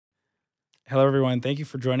Hello, everyone. Thank you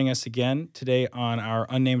for joining us again today on our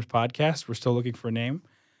unnamed podcast. We're still looking for a name.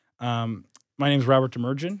 My name is Robert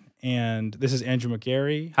Demergen, and this is Andrew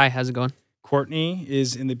McGarry. Hi, how's it going? Courtney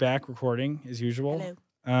is in the back recording, as usual.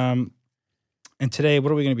 Hello. And today,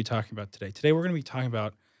 what are we going to be talking about today? Today, we're going to be talking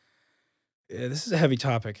about, this is a heavy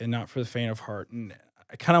topic and not for the faint of heart. And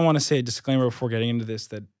I kind of want to say a disclaimer before getting into this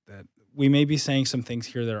that we may be saying some things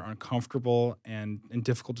here that are uncomfortable and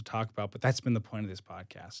difficult to talk about, but that's been the point of this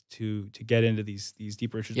podcast, to get into these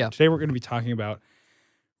deeper issues. Yeah. Today we're going to be talking about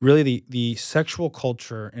really the sexual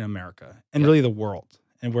culture in America and really the world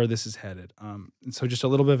and where this is headed. And so just a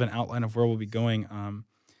little bit of an outline of where we'll be going.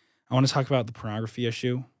 I want to talk about the pornography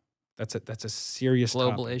issue. That's a serious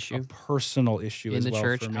Global topic, issue. a personal issue In as the well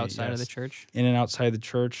church, for me, outside of the yes. church. In and outside the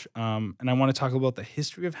church. And I want to talk about the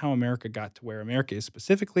history of how America got to where America is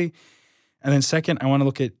specifically. And then second, I want to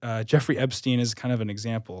look at Jeffrey Epstein as kind of an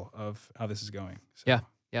example of how this is going. So, Yeah.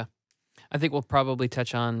 I think we'll probably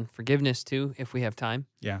touch on forgiveness too, if we have time.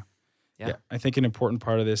 Yeah. Yeah. I think an important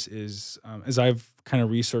part of this is, as I've kind of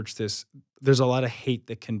researched this, there's a lot of hate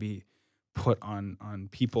that can be put on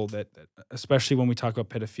people that especially when we talk about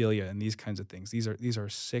pedophilia and these kinds of things. These are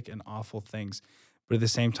sick and awful things. But at the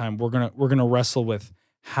same time, we're gonna wrestle with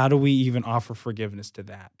how do we even offer forgiveness to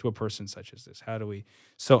a person such as this? How do we?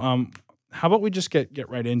 So how about we just get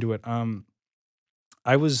right into it?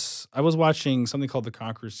 I was watching something called the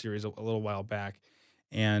Conquerors series a little while back,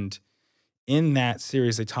 and in that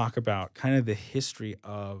series they talk about kind of the history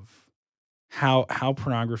of how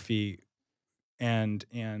pornography and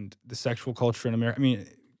the sexual culture in America. I mean,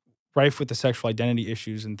 rife with the sexual identity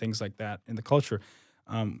issues and things like that in the culture.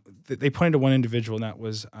 They pointed to one individual, and that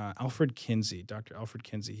was Alfred Kinsey, Dr. Alfred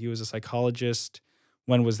Kinsey. He was a psychologist.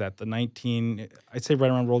 When was that? I'd say right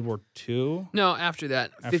around World War II? No, after that,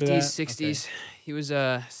 After 50s, that? 60s. Okay. He was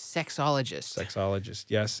a sexologist. Sexologist,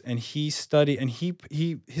 yes. And he studied, and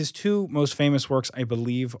his two most famous works, I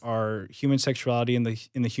believe, are Human Sexuality in the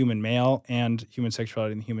Human Male and Human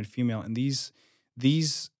Sexuality in the Human Female. And these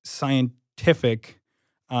scientific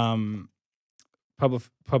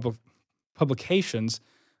publications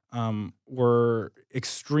were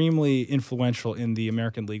extremely influential in the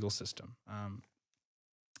American legal system.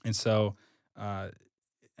 And so I'd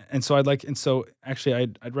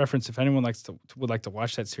reference, if anyone would like to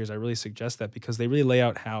watch that series, I really suggest that, because they really lay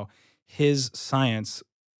out how his science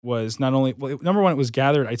was not only, well, number one, it was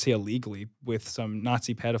gathered, I'd say, illegally with some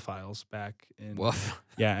Nazi pedophiles back in. Woof.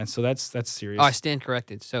 Yeah, and so that's serious. Oh, I stand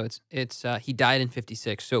corrected. So it's he died in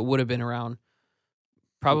 56, so it would have been around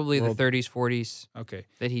probably the 30s, 40s Okay.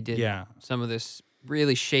 that he did Yeah. some of this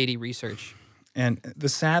really shady research. And the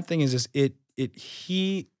sad thing is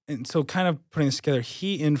and so kind of putting this together,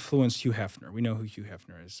 he influenced Hugh Hefner. We know who Hugh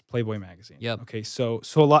Hefner is, Playboy magazine. Yep. Okay, so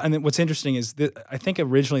a lot, and then what's interesting is that I think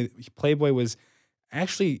originally Playboy was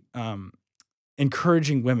actually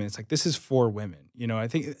encouraging women. It's like, this is for women. You know, I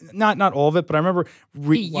think not all of it, but I remember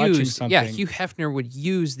watching something. Yeah, Hugh Hefner would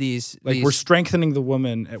use these we're strengthening the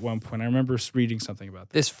woman at one point. I remember reading something about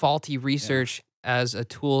that. this faulty research as a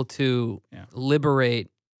tool to liberate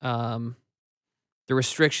the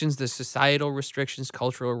restrictions, the societal restrictions,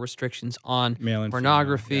 cultural restrictions on Male and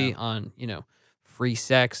pornography, female, on free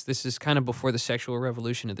sex. This is kind of before the sexual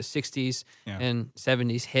revolution of the 60s and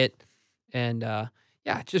 70s hit. And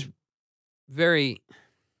just very,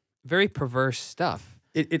 very perverse stuff.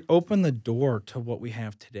 It opened the door to what we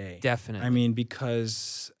have today. Definitely. I mean,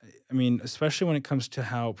 because especially when it comes to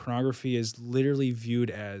how pornography is literally viewed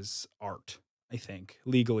as art. I think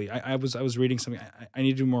legally, I was reading something. I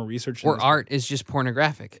need to do more research. Or art is just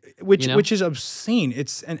pornographic, which is obscene.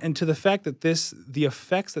 It's and to the fact that the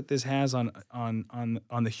effects that this has on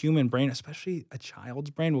the human brain, especially a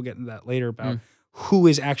child's brain. We'll get into that later about who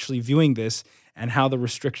is actually viewing this and how the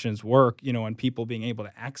restrictions work. And people being able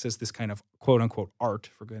to access this kind of quote unquote art,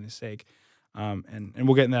 for goodness sake. And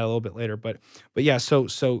we'll get into that a little bit later. But yeah, so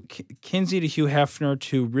Kinsey to Hugh Hefner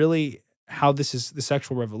to really how this is the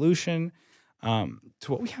sexual revolution. To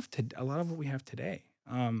what we have a lot of what we have today.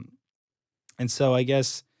 And so I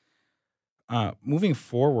guess moving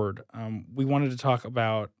forward, we wanted to talk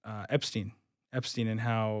about Epstein and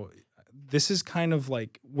how this is kind of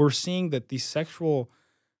like, we're seeing that these sexual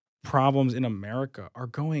problems in America are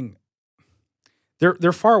going,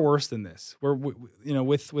 they're far worse than this.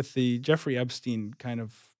 With the Jeffrey Epstein kind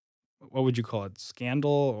of, what would you call it,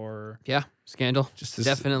 scandal or? Yeah, scandal.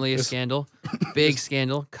 Definitely a scandal. Big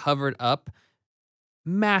scandal, covered up.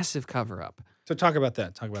 Massive cover-up. So talk about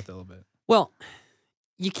that. Talk about that a little bit. Well,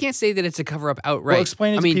 you can't say that it's a cover-up outright. Well,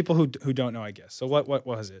 explain it to people who don't know, I guess. So what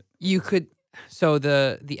was it? So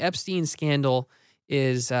the Epstein scandal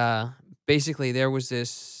is basically there was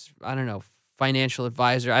this, I don't know, financial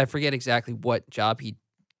advisor. I forget exactly what job he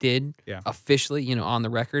did officially, you know, on the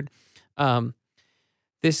record.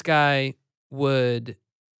 This guy would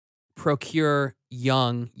procure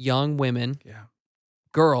young women,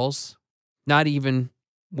 girls, not even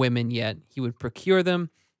women yet. He would procure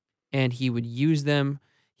them and he would use them.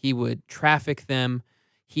 He would traffic them.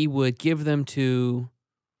 He would give them to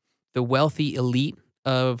the wealthy elite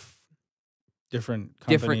of different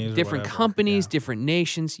companies, different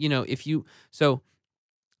nations. You know,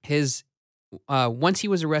 his once he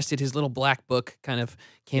was arrested, his little black book kind of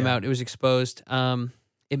came out. It was exposed.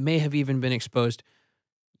 It may have even been exposed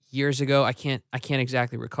years ago. I can't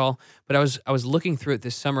exactly recall, but I was looking through it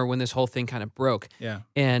this summer when this whole thing kind of broke. Yeah.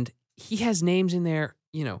 And he has names in there,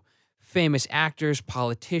 you know, famous actors,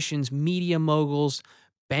 politicians, media moguls,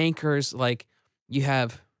 bankers. Like you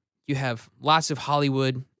have lots of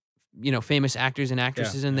Hollywood, you know, famous actors and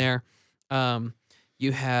actresses in there.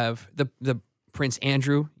 You have the Prince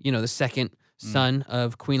Andrew, you know, the second son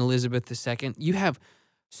of Queen Elizabeth II. You have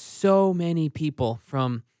so many people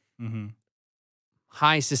from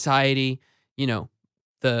high society, you know,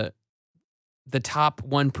 the top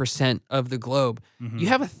 1% of the globe. You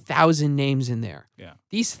have 1,000 names in there. Yeah.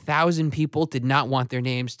 These 1,000 people did not want their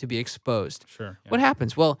names to be exposed. Sure. Yeah. What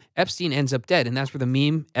happens? Well, Epstein ends up dead, and that's where the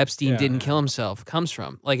meme Epstein didn't kill himself comes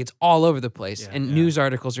from. Like, it's all over the place, and news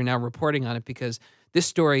articles are now reporting on it because this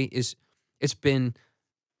story it's been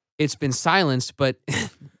silenced, but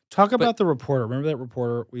Talk about the reporter. Remember that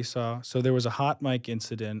reporter we saw? So there was a hot mic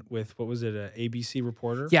incident with, what was it, an ABC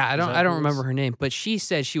reporter? Yeah, I don't remember her name, but she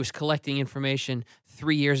said she was collecting information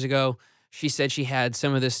 3 years ago. She said she had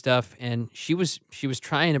some of this stuff, and she was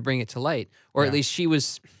trying to bring it to light, or at least she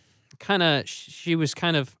was kind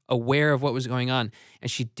of aware of what was going on,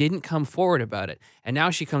 and she didn't come forward about it. And now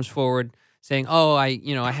she comes forward saying, "Oh,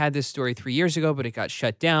 I had this story 3 years ago, but it got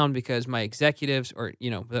shut down because my executives, or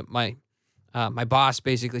my boss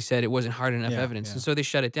basically said it wasn't hard enough evidence, and so they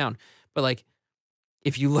shut it down." But like,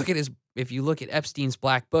 if you look at Epstein's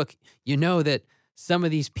black book, you know that some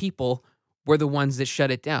of these people were the ones that shut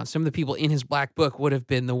it down. Some of the people in his black book would have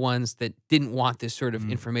been the ones that didn't want this sort of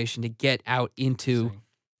information to get out into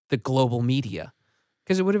the global media,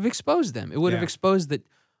 because it would have exposed them. It would have exposed the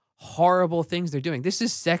horrible things they're doing. This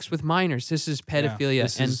is sex with minors. This is pedophilia,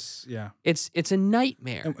 it's a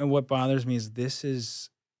nightmare. And what bothers me is this is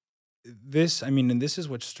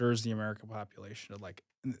what stirs the American population.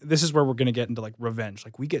 This is where we're going to get into like revenge.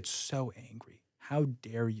 Like, we get so angry. How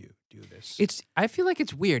dare you do this? I feel like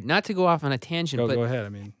it's weird, not to go off on a tangent, but go ahead. I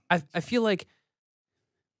mean, I feel like,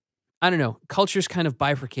 I don't know, culture's kind of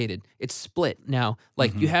bifurcated. It's split now.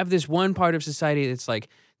 Like, you have this one part of society that's like,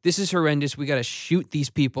 this is horrendous. We got to shoot these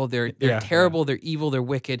people. They're terrible. They're evil. They're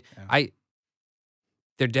wicked. Yeah.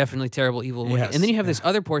 They're definitely terrible, evil, and wicked. Yes, And then you have this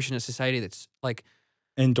other portion of society that's like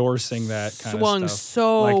endorsing that kind swung of stuff.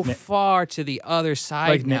 so like, far to the other side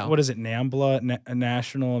like now. What is it? NAMBLA,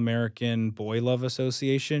 National American Boy Love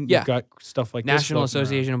Association. Yeah. You've got stuff like National this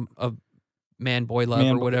Association of Man Boy Love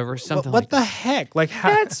or whatever. Something what like the that. heck? Like, how,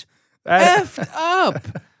 that's effed up.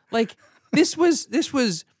 Like, this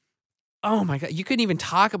was. Oh my God, you couldn't even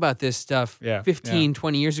talk about this stuff 15,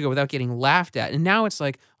 20 years ago without getting laughed at. And now it's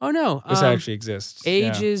like, oh no. This actually exists.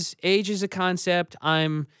 Age is a concept.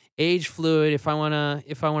 I'm age fluid. If I wanna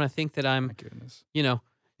think that I'm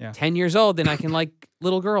 10 years old, then I can like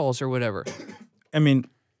little girls or whatever. I mean,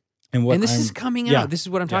 and this is coming out. This is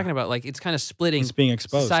what I'm talking about. Like, it's kind of splitting it's being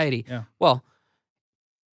exposed. Society. Yeah. Well,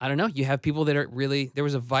 I don't know. You have people that are really, there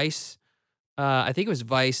was a Vice, I think it was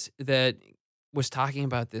Vice that was talking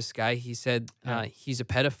about this guy. He said he's a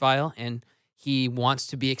pedophile and he wants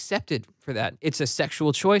to be accepted for that. It's a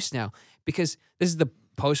sexual choice now, because this is the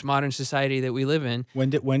postmodern society that we live in. When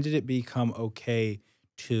did it become okay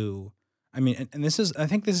to? I mean, and this is, I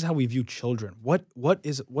think this is how we view children. Why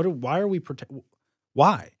are we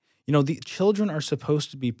why? You know, the children are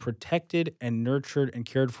supposed to be protected and nurtured and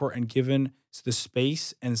cared for and given the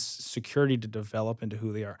space and security to develop into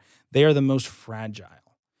who they are. They are the most fragile.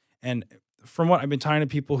 And from what I've been talking to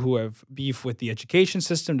people who have beef with the education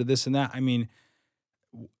system to this and that, I mean,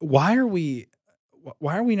 why are we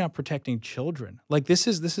not protecting children? Like, this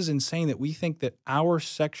is insane that we think that our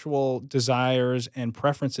sexual desires and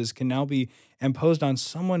preferences can now be imposed on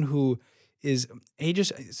someone who is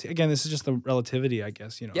ages. Again, this is just the relativity, I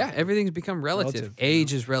guess. Yeah, everything's become relative.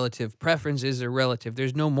 Age is relative. Preferences are relative.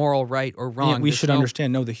 There's no moral right or wrong. Yeah, we should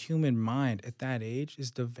understand. No, the human mind at that age is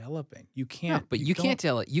developing. You can't. No, but you can't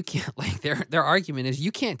tell it. You can't, like, their argument is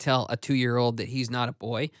you can't tell a 2-year-old that he's not a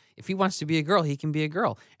boy. If he wants to be a girl, he can be a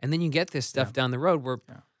girl. And then you get this stuff down the road where,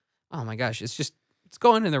 oh my gosh, it's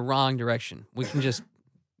going in the wrong direction. We can just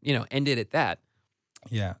end it at that.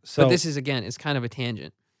 Yeah. So but this is, again, it's kind of a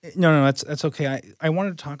tangent. No, that's okay. I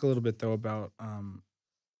wanted to talk a little bit though about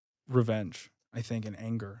revenge. I think and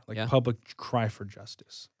anger, like public cry for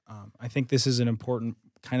justice. I think this is an important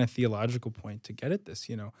kind of theological point to get at this.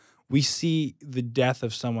 We see the death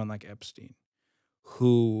of someone like Epstein,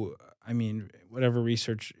 who, I mean, whatever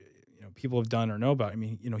research people have done or know about. I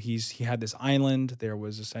mean, he had this island. There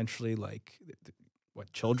was essentially like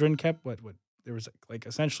what children kept. What there was like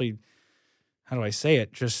essentially, how do I say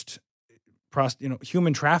it? Just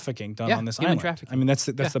human trafficking done on this human island. Trafficking. I mean, that's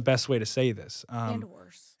the best way to say this. And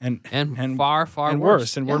worse. And far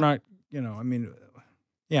worse. And we're not. I mean,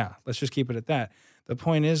 yeah. Let's just keep it at that. The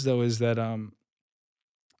point is, though, is that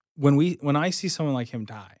when I see someone like him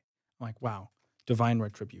die, I'm like, wow, divine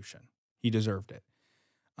retribution. He deserved it.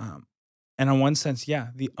 And in one sense,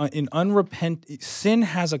 sin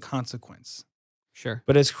has a consequence. Sure.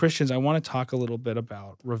 But as Christians, I want to talk a little bit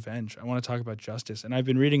about revenge. I want to talk about justice. And I've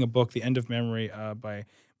been reading a book, The End of Memory, by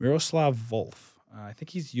Miroslav Volf. I think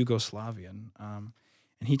he's Yugoslavian.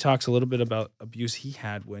 And he talks a little bit about abuse he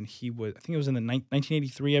had when he was, I think it was in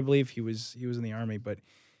 1983, I believe. He was in the Army, but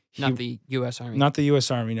not the U.S. Army. Not the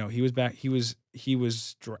U.S. Army, no. He was back, he was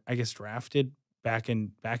I guess, drafted back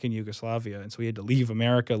in Yugoslavia. And so he had to leave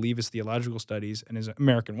America, leave his theological studies and his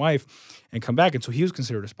American wife, and come back. And so he was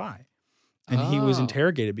considered a spy. And he was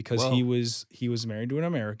interrogated because he was married to an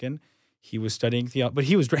American. He was studying theology, but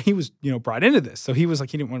he was brought into this. So he was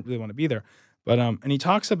like, he didn't really want to be there. But and he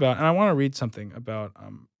talks about, and I want to read something about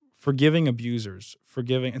forgiving abusers,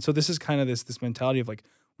 and so this is kind of this mentality of like,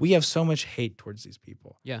 we have so much hate towards these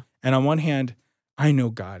people. Yeah. And on one hand, I know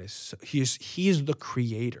God he is the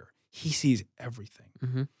creator. He sees everything.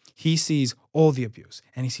 Mm-hmm. He sees all the abuse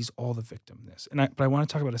and he sees all the victimness. But I want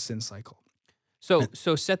to talk about a sin cycle.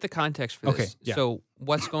 So set the context for this. Okay, yeah. So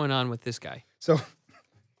what's going on with this guy? So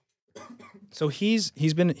he's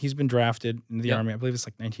been drafted into the Army. I believe it's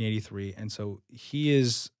like 1983, and so he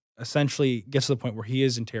is essentially gets to the point where he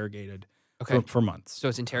is interrogated for months. So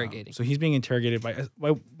it's interrogating. So he's being interrogated by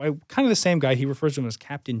kind of the same guy. He refers to him as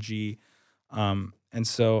Captain G. And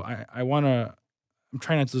so I'm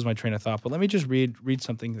trying not to lose my train of thought, but let me just read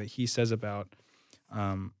something that he says about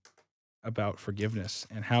forgiveness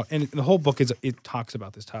and how, and the whole book it talks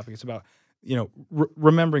about this topic. It's about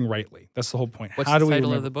remembering rightly. That's the whole point. What's the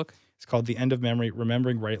title of the book? It's called The End of Memory: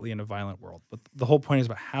 Remembering Rightly in a Violent World. But the whole point is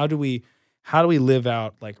about how do we live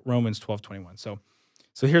out like Romans 12:21.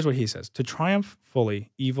 So here's what he says: to triumph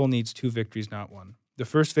fully, evil needs 2 victories, not 1. The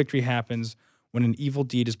first victory happens when an evil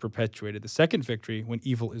deed is perpetuated. The second victory when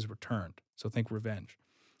evil is returned. So think revenge.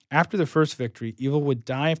 After the first victory, evil would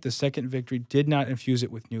die if the second victory did not infuse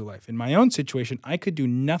it with new life. In my own situation, I could do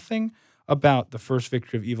nothing about the first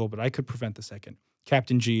victory of evil, but I could prevent the second.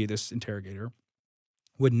 Captain G, this interrogator,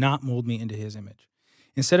 would not mold me into his image.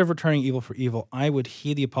 Instead of returning evil for evil, I would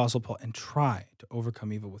heed the Apostle Paul and try to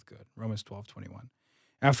overcome evil with good. Romans 12:21.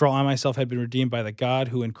 After all, I myself had been redeemed by the God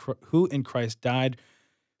who in Christ died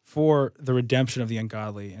for the redemption of the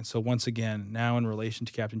ungodly. And so once again, now in relation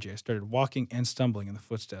to Captain J, I started walking and stumbling in the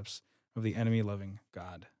footsteps of the enemy-loving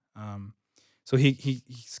God. So he's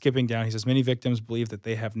skipping down. He says, many victims believe that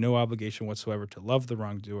they have no obligation whatsoever to love the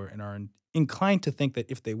wrongdoer and are inclined to think that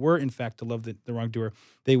if they were, in fact, to love the wrongdoer,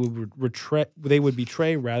 they would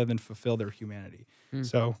betray rather than fulfill their humanity.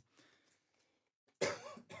 So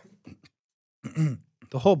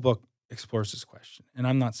the whole book explores this question. And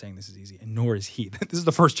I'm not saying this is easy, and nor is he. This is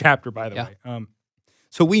the first chapter, by the way.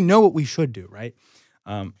 So we know what we should do, right?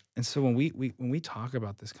 And so when we talk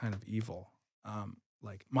about this kind of evil,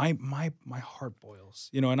 like my heart boils,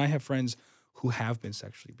 and I have friends who have been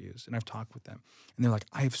sexually abused, and I've talked with them, and they're like,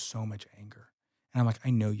 I have so much anger. And I'm like, I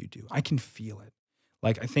know you do. I can feel it.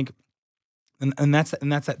 Like, I think, and that's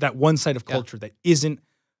that one side of culture that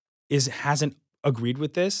hasn't agreed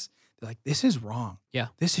with this. They're like, this is wrong. Yeah.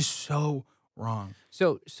 This is so wrong.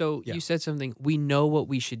 So you said something, we know what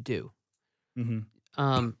we should do.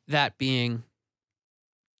 Mm-hmm. That being,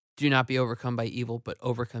 do not be overcome by evil, but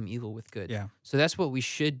overcome evil with good. Yeah. So that's what we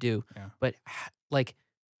should do. Yeah. But like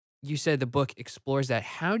you said, the book explores that.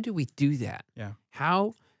 How do we do that? Yeah.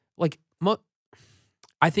 How, like,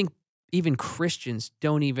 I think even Christians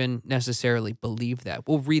don't even necessarily believe that.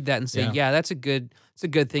 We'll read that and say, it's a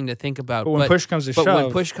good thing to think about. But when push comes to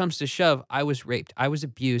shove, I was raped. I was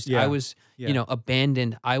abused. Yeah. I was,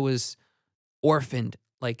 abandoned. I was orphaned.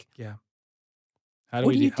 Like,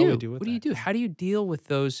 what do you do? How do you deal with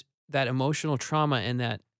that emotional trauma and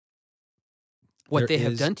that what they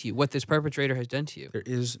have done to you, what this perpetrator has done to you? There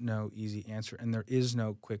is no easy answer, and there is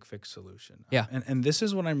no quick fix solution. Yeah. And this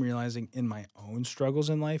is what I'm realizing in my own struggles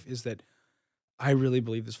in life is that I really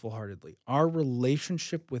believe this full-heartedly. Our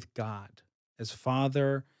relationship with God as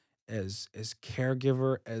Father, as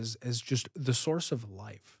caregiver, as just the source of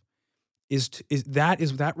life is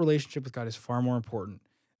that relationship with God is far more important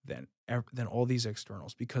than all these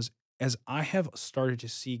externals, because as I have started to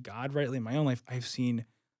see God rightly in my own life, I've seen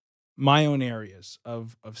my own areas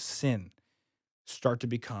of sin start to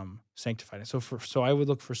become sanctified. And so I would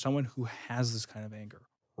look for someone who has this kind of anger,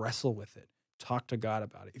 wrestle with it, talk to God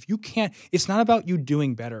about it. If you can't, it's not about you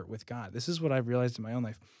doing better with God. This is what I've realized in my own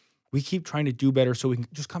life. We keep trying to do better so we can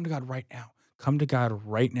just come to God right now. Come to God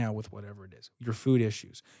right now with whatever it is. Your food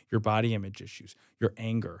issues, your body image issues, your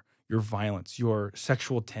anger, your violence, your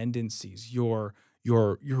sexual tendencies, your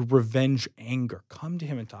revenge anger. Come to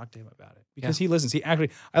him and talk to him about it, because he listens. He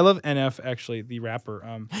actually, I love NF, actually, the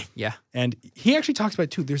rapper. Yeah. And he actually talks about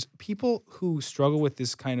it too. There's people who struggle with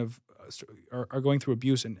this kind of are going through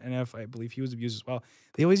abuse, and NF, I believe he was abused as well.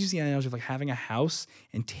 They always use the analogy of like having a house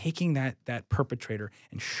and taking that perpetrator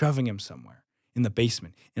and shoving him somewhere in the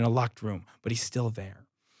basement in a locked room, but he's still there.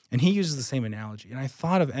 And he uses the same analogy. And I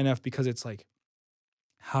thought of NF because it's like,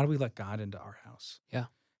 how do we let God into our house? Yeah.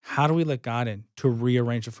 How do we let God in to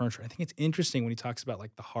rearrange the furniture? I think it's interesting when he talks about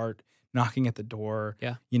like the heart knocking at the door.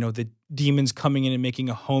 Yeah. You know, the demons coming in and making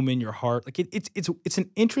a home in your heart. Like it's an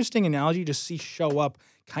interesting analogy to see show up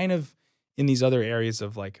kind of in these other areas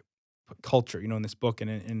of like culture, you know, in this book and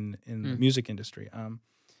in the music industry.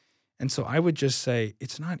 And so I would just say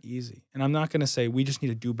it's not easy. And I'm not going to say we just need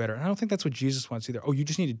to do better. And I don't think that's what Jesus wants either. Oh, you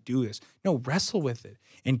just need to do this. No, wrestle with it.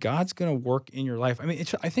 And God's going to work in your life. I mean,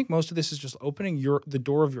 I think most of this is just opening the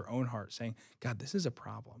door of your own heart, saying, God, this is a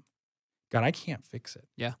problem. God, I can't fix it.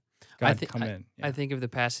 Yeah. God, come in. Yeah. I think of the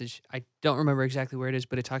passage. I don't remember exactly where it is,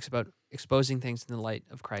 but it talks about exposing things in the light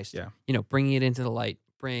of Christ. Yeah. You know, bringing it into the light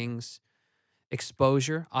brings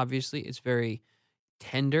exposure. Obviously, it's very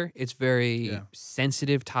tender. It's very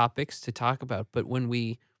sensitive topics to talk about. But when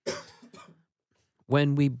we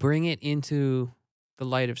bring it into the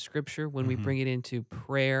light of Scripture, when we bring it into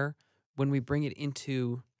prayer, when we bring it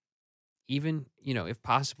into even, you know, if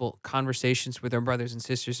possible, conversations with our brothers and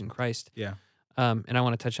sisters in Christ. Yeah. And I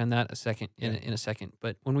want to touch on that in a second.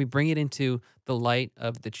 But when we bring it into the light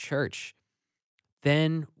of the church,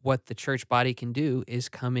 then what the church body can do is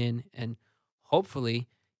come in and hopefully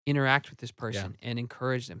interact with this person and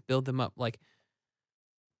encourage them, build them up, like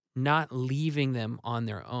not leaving them on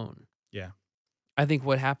their own. Yeah. I think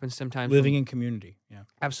what happens sometimes... Living in community. Yeah.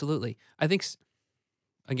 Absolutely. I think,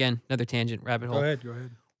 again, another tangent, rabbit hole. Go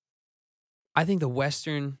ahead. I think the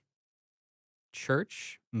Western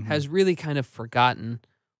church has really kind of forgotten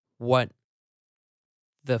what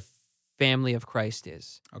the family of Christ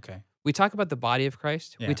is. Okay. We talk about the body of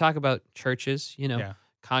Christ. Yeah. We talk about churches, you know,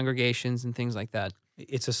 congregations and things like that.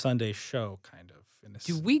 It's a Sunday show, kind of.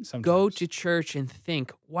 Do we go to church and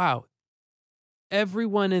think, wow,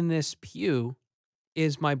 everyone in this pew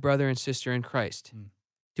is my brother and sister in Christ?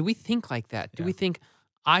 Do we think like that? Do we think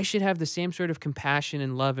I should have the same sort of compassion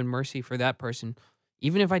and love and mercy for that person,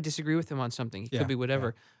 even if I disagree with them on something? It could be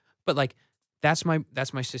whatever. But like, that's my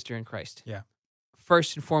sister in Christ. Yeah.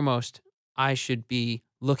 First and foremost, I should be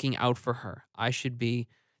looking out for her. I should be...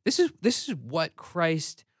 This is what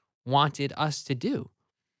Christ wanted us to do.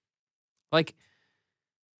 Like,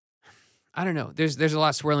 I don't know. There's a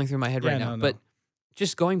lot swirling through my head right now. But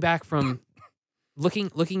just going back from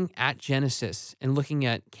looking at Genesis and looking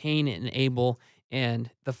at Cain and Abel and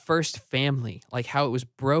the first family, like how it was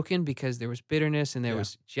broken because there was bitterness and there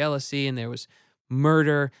was jealousy and there was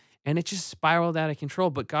murder, and it just spiraled out of control.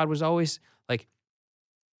 But God was always like,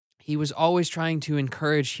 he was always trying to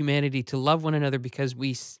encourage humanity to love one another, because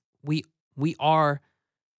we are,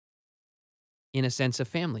 in a sense, a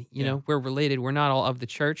family. You know, we're related. We're not all of the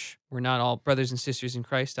church. We're not all brothers and sisters in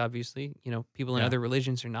Christ, obviously. You know, people in other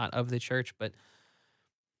religions are not of the church. But,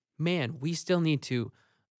 man, we still need to,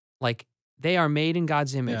 like, they are made in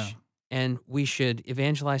God's image, and we should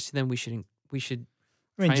evangelize to them. We should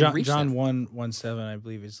I mean, try and reach John them. 1:7, I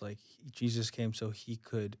believe, is like Jesus came so he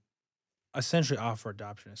could essentially offer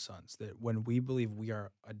adoption as sons. That when we believe we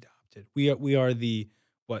are adopted, we are the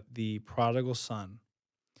prodigal son.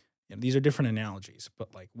 You know, these are different analogies,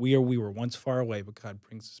 but like we were once far away, but God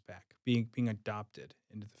brings us back, being adopted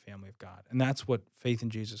into the family of God. And that's what faith in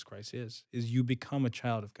Jesus Christ is you become a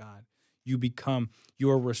child of God. You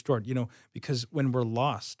are restored, you know, because when we're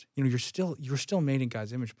lost, you know, you're still made in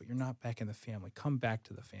God's image, but you're not back in the family. Come back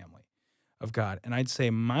to the family of God. And I'd say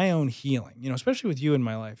my own healing, you know, especially with you in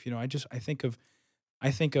my life, you know, I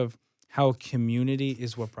think of how community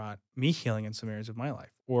is what brought me healing in some areas of my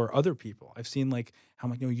life, or other people. I've seen like how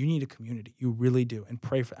I'm like, no, you need a community. You really do. And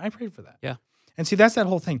I prayed for that. Yeah. And see, that's that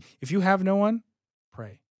whole thing. If you have no one,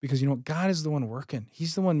 pray. Because you know God is the one working.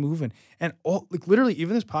 He's the one moving. And all like literally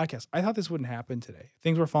even this podcast, I thought this wouldn't happen today.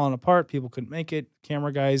 Things were falling apart. People couldn't make it.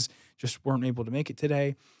 Camera guys just weren't able to make it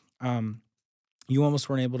today. You almost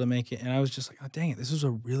weren't able to make it. And I was just like, oh dang it, this is a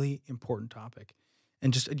really important topic.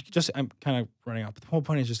 And just I'm kind of running out. But the whole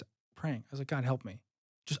point is just praying. I was like, God help me.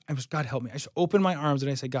 God help me. I just open my arms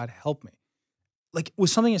and I say, God help me. Like with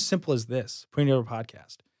something as simple as this, putting together a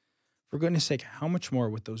podcast. For goodness sake, how much more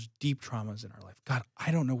with those deep traumas in our life? God,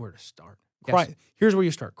 I don't know where to start. Cry. Yes. Here's where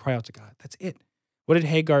you start. Cry out to God. That's it. What did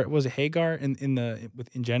Hagar? Was it Hagar in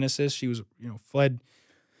Genesis? She was fled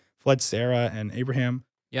Sarah and Abraham.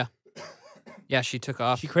 Yeah, yeah. She took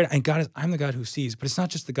off. She created, and God is. I'm the God who sees, but it's not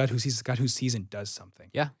just the God who sees. It's the God who sees and does something.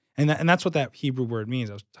 Yeah, and that's what that Hebrew word means.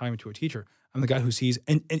 I was talking to a teacher. I'm the God who sees,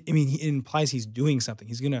 and I mean, it implies He's doing something.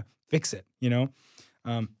 He's gonna fix it.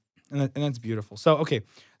 And that's beautiful. So, okay.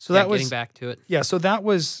 So that was getting back to it. Yeah. So that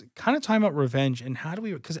was kind of talking about revenge and how do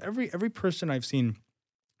we, because every person I've seen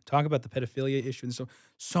talk about the pedophilia issue and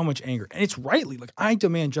so much anger, and it's rightly like I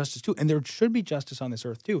demand justice too. And there should be justice on this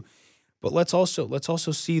earth too. But let's also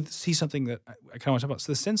see something that I kind of want to talk about.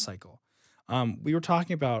 So the sin cycle. We were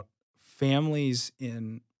talking about families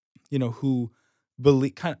in, who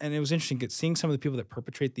believe and it was interesting seeing some of the people that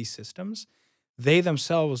perpetrate these systems, they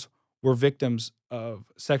themselves were victims of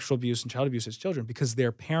sexual abuse and child abuse as children because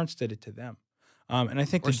their parents did it to them. And I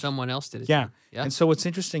think someone else did it. Yeah. To them. And so what's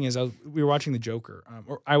interesting is we were watching The Joker,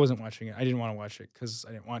 or I wasn't watching it. I didn't want to watch it because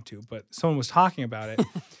I didn't want to, but someone was talking about it.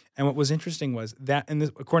 And what was interesting was that,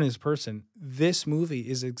 according to this person, this movie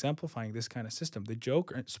is exemplifying this kind of system. The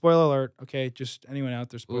Joker, spoiler alert, okay, just anyone out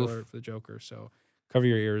there, spoiler alert for The Joker. So cover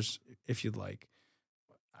your ears if you'd like.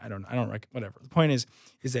 I don't whatever. The point is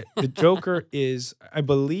that the Joker is, I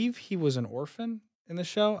believe he was an orphan in the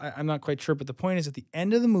show. I'm not quite sure, but the point is at the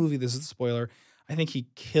end of the movie, this is the spoiler, I think he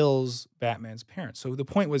kills Batman's parents. So the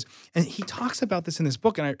point was, and he talks about this in this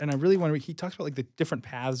book, and I really want to read, he talks about like the different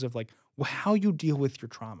paths of like how you deal with your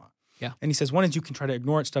trauma. Yeah. And he says one is you can try to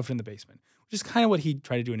ignore it, stuff it in the basement, which is kind of what he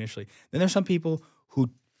tried to do initially. Then there's some people who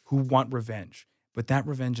want revenge. But that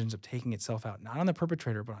revenge ends up taking itself out, not on the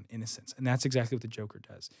perpetrator, but on innocence. And that's exactly what the Joker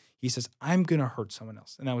does. He says, I'm going to hurt someone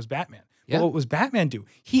else. And that was Batman. Yeah. But what was Batman do?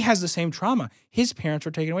 He has the same trauma. His parents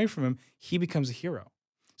are taken away from him. He becomes a hero.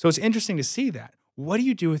 So it's interesting to see that. What do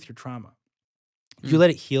you do with your trauma? Do you let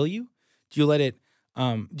it heal you? Do you let it,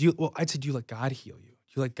 I'd say, do you let God heal you?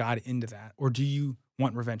 Do you let God into that? Or do you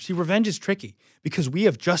want revenge? See, revenge is tricky because we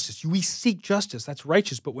have justice. We seek justice. That's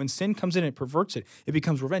righteous. But when sin comes in and it perverts it, it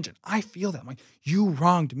becomes revenge. And I feel that. I'm like, you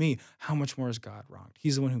wronged me. How much more is God wronged?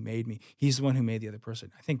 He's the one who made me. He's the one who made the other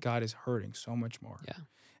person. I think God is hurting so much more. Yeah.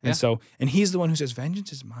 And he's the one who says,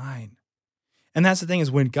 vengeance is mine. And that's the thing is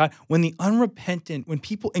when the unrepentant, when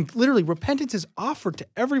people, and literally repentance is offered to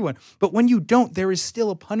everyone, but when you don't, there is still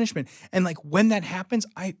a punishment. And like when that happens,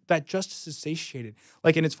 that justice is satiated.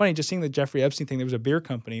 Like, and it's funny just seeing the Jeffrey Epstein thing, there was a beer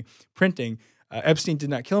company printing, Epstein did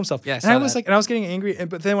not kill himself. Yeah, and I was getting angry.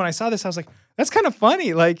 But then when I saw this, I was like, that's kind of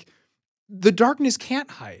funny. Like the darkness can't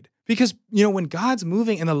hide because, when God's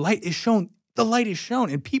moving and the light is shown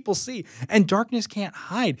and people see and darkness can't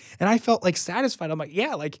hide. And I felt like satisfied. I'm like,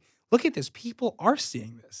 yeah, like, look at this. People are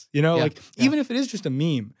seeing this, even if it is just a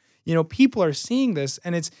meme, people are seeing this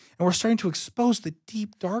and we're starting to expose the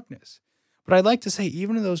deep darkness. But I'd like to say,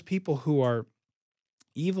 even to those people who are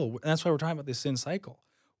evil, and that's why we're talking about this sin cycle.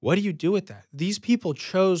 What do you do with that? These people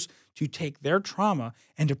chose to take their trauma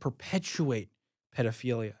and to perpetuate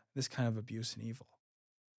pedophilia, this kind of abuse and evil.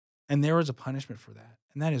 And there is a punishment for that.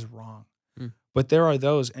 And that is wrong. But there are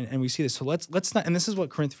those, and we see this. So let's not. And this is what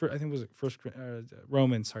Corinthians, I think it was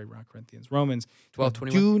Romans. Sorry, not Corinthians. Romans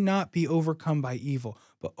 12:21. Do not be overcome by evil,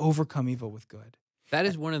 but overcome evil with good. That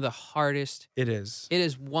is one of the hardest. It is. It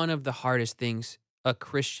is one of the hardest things a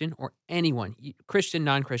Christian or anyone, Christian,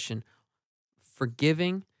 non-Christian,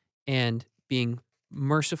 forgiving and being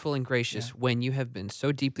merciful and gracious when you have been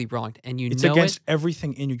so deeply wronged, and it's against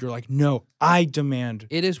everything in you. You're like, no, I demand.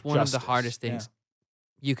 It is one justice. of the hardest things.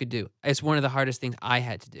 You could do. It's one of the hardest things I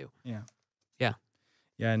had to do. Yeah,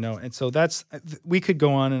 no. And so we could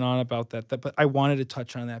go on and on about that, but I wanted to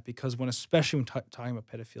touch on that because especially when talking about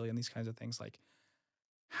pedophilia and these kinds of things, like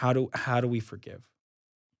how do we forgive?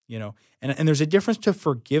 And there's a difference to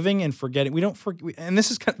forgiving and forgetting. We don't forget, and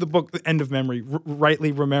this is kind of the book, The End of Memory,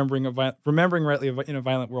 rightly remembering rightly in a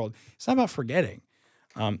violent world. It's not about forgetting.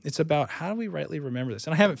 It's about how do we rightly remember this?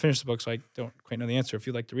 And I haven't finished the book, so I don't quite know the answer. If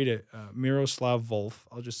you'd like to read it, Miroslav Volf.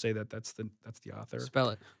 I'll just say that's the author. Spell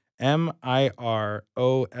it.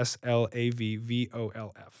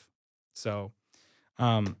 Miroslavvolf. So,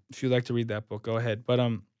 if you'd like to read that book, go ahead. But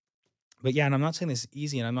But yeah, and I'm not saying this is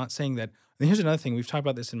easy, and I'm not saying that. And here's another thing: we've talked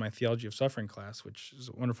about this in my theology of suffering class, which is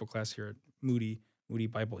a wonderful class here at Moody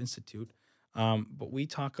Bible Institute. But we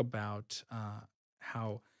talk about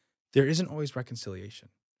how there isn't always reconciliation.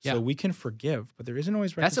 Yeah. So we can forgive, but there isn't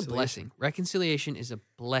always That's a reconciliation. blessing. Reconciliation is a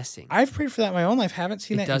blessing. I've prayed for that in my own life. Haven't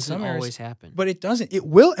seen It that in some doesn't areas, always happen. but it doesn't. It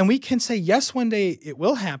will, and we can say yes, one day it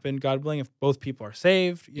will happen, God willing, if both people are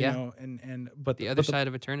saved. You Yeah. know, and but The other side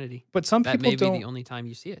of eternity. But some That people may be don't. the only time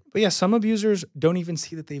you see it. But yeah, some abusers don't even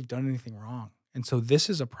see that they've done anything wrong. And so this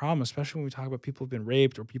is a problem, especially when we talk about people who've been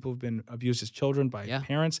raped or people who've been abused as children by Yeah.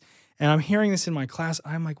 parents. And I'm hearing this in my class.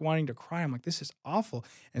 I'm like wanting to cry. I'm like, this is awful.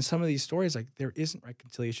 And some of these stories, like there isn't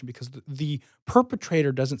reconciliation because the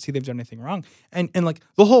perpetrator doesn't see they've done anything wrong. And like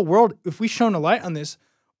the whole world, if we shone a light on this,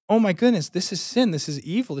 oh my goodness, this is sin. This is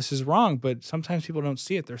evil. This is wrong. But sometimes people don't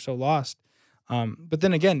see it. They're so lost. But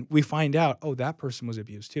then again, we find out, oh, that person was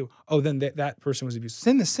abused too. Oh, then that person was abused.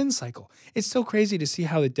 The sin cycle. It's so crazy to see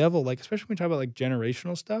how the devil, like, especially when we talk about like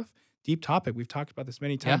generational stuff, deep topic. We've talked about this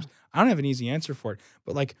many times. Yeah. I don't have an easy answer for it.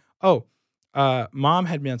 But like, mom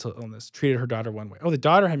had mental illness, treated her daughter one way. Oh, the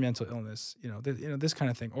daughter had mental illness, this kind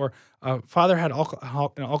of thing. Or father had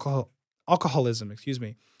alcoholism,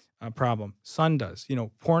 problem. Son does,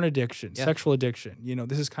 porn addiction, Yeah. sexual addiction.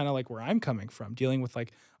 This is kind of like where I'm coming from, dealing with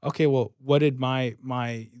like, okay, well, what did my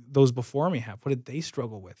those before me have? What did they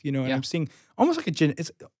struggle with? And Yeah. I'm seeing almost like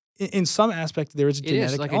it's in some aspect there is a It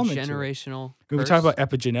genetic is like a element to it. generational When we curse. talk about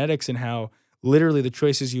epigenetics and how literally the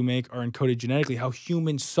choices you make are encoded genetically, how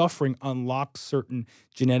human suffering unlocks certain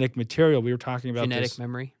genetic material. We were talking about genetic this.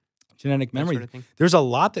 memory. Genetic that memory. sort of thing. There's a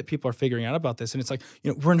lot that people are figuring out about this, and it's like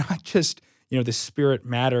we're not just the spirit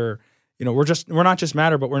matter. We're not just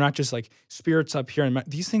matter, but we're not just like spirits up here. And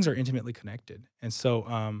these things are intimately connected. And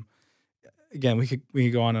so, again, we could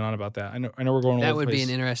go on and on about that. I know we're going. That would be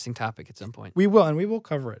an interesting topic at some point. We will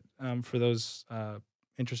cover it for those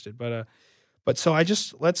interested. But so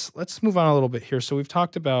let's move on a little bit here. So we've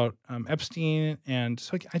talked about Epstein, and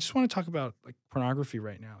so I just want to talk about like pornography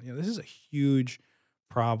right now. This is a huge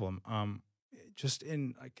problem. Just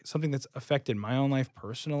in like something that's affected my own life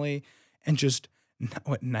personally, and just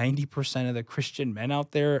 90% of the Christian men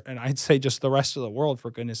out there, and I'd say just the rest of the world,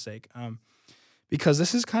 for goodness sake. Because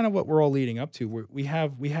this is kind of what we're all leading up to. We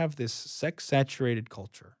have this sex saturated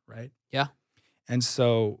culture, right? Yeah. And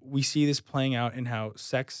so we see this playing out in how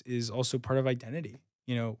sex is also part of identity.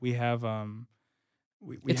 We have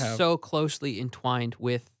It's have. so closely entwined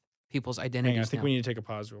with people's Hang identities on, I think now. we need to take a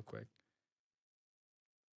pause real quick.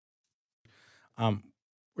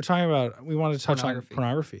 We're talking about. We wanted to touch on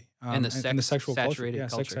pornography and the sexual saturated culture.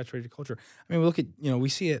 culture. Sex saturated culture. I mean, we look at we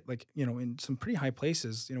see it like in some pretty high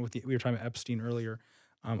places. We were talking about Epstein earlier,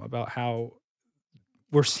 about how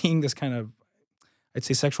we're seeing this kind of, I'd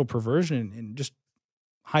say, sexual perversion in just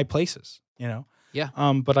high places. Yeah.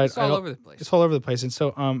 But It's all over the place. It's all over the place, and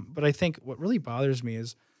so but I think what really bothers me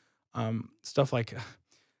is stuff like.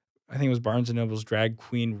 I think it was Barnes and Noble's drag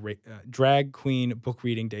queen book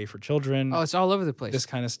reading day for children. Oh, it's all over the place. This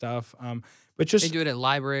kind of stuff. But just they do it at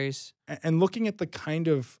libraries. And looking at the kinds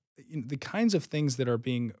of things that are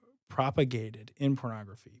being propagated in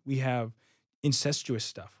pornography. We have incestuous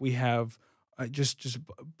stuff. We have just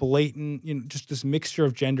blatant, just this mixture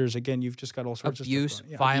of genders. Again, you've just got all sorts abuse, of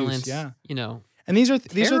stuff. Violence. Yeah. And these are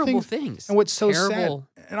things. And what's so terrible.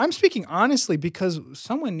 sad, and I'm speaking honestly because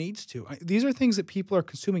someone needs to. These are things that people are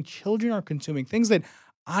consuming. Children are consuming things that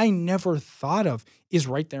I never thought of is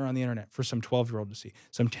right there on the internet for some 12-year-old to see,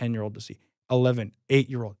 some 10-year-old to see, 11,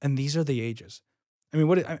 8-year-old, and these are the ages. I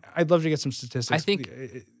mean, I'd love to get some statistics. I think,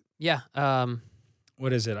 yeah.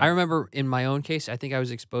 What is it? I remember in my own case, I think I was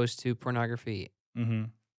exposed to pornography. Mm-hmm.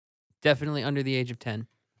 Definitely under the age of 10.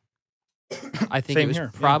 I think Same it was here,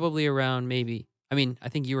 probably around maybe. I mean, I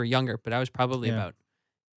think you were younger, but I was probably about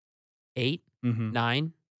 8,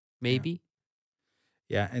 9, maybe.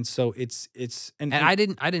 Yeah, and so it's and I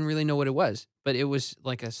didn't really know what it was, but it was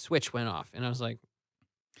like a switch went off, and I was like,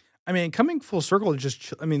 I mean, coming full circle,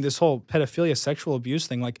 this whole pedophilia, sexual abuse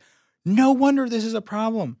thing, like, no wonder this is a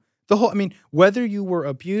problem. Whether you were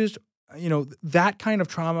abused, that kind of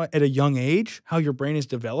trauma at a young age, how your brain is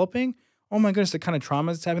developing. Oh my goodness, the kind of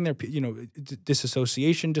trauma that's happening there,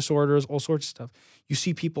 disassociation disorders, all sorts of stuff. You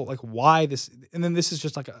see people like, why this, and then this is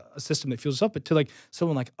just like a system that fuels up. But to like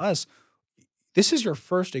someone like us, this is your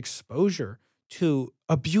first exposure to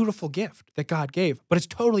a beautiful gift that God gave, but it's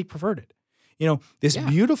totally perverted. This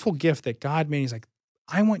beautiful gift that God made, he's like,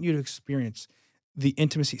 I want you to experience the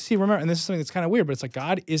intimacy. See, remember, and this is something that's kind of weird, but it's like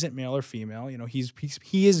God isn't male or female. You know,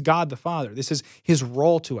 he is God the Father. This is his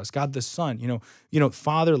role to us. God the Son.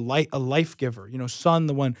 Father, light, a life giver. Son,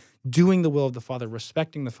 the one doing the will of the Father,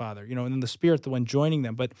 respecting the Father. And then the Spirit, the one joining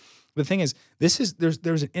them. But the thing is, there's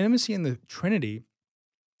an intimacy in the Trinity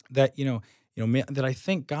that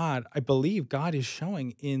that I believe God is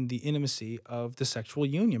showing in the intimacy of the sexual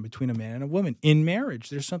union between a man and a woman in marriage.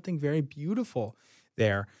 There's something very beautiful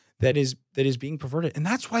there that is being perverted. And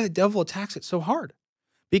that's why the devil attacks it so hard,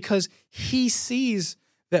 because he sees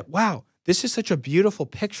that, wow, this is such a beautiful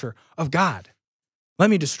picture of God.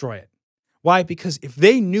 Let me destroy it. Why? Because if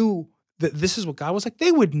they knew that this is what God was like,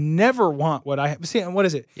 they would never want what I have. See, and what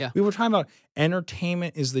is it? Yeah. We were talking about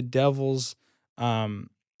entertainment is the devil's,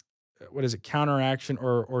 counteraction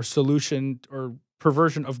or solution or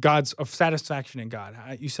perversion of satisfaction in God.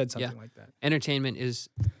 You said something like that. Entertainment is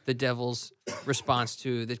the devil's response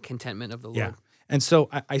to the contentment of the Lord. Yeah. And so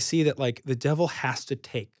I see that like the devil has to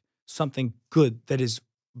take something good that is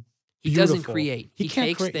beautiful. He doesn't create. He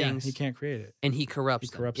takes things. He can't create it. And he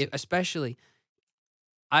corrupts them. Especially,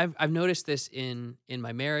 I've noticed this in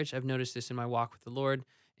my marriage. I've noticed this in my walk with the Lord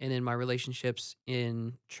and in my relationships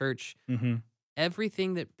in church. Mm-hmm.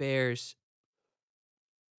 Everything that bears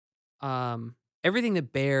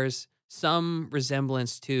some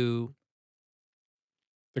resemblance to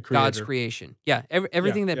The Creator. God's creation. Yeah,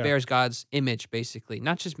 everything that bears God's image, basically.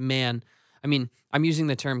 Not just man. I mean, I'm using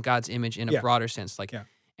the term God's image in a broader sense. Like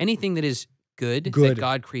anything that is good that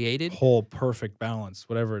God created. Whole, perfect, balance,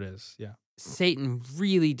 whatever it is. Yeah. Satan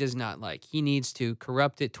really does not like. He needs to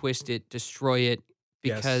corrupt it, twist it, destroy it,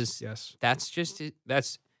 because that's just it.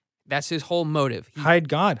 That's his whole motive. Hide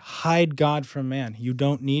God from man. You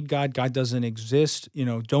don't need God. God doesn't exist.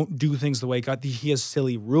 Don't do things the way God. He has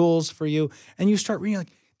silly rules for you, and you start reading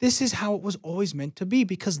like, this is how it was always meant to be,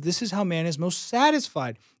 because this is how man is most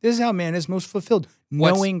satisfied. This is how man is most fulfilled,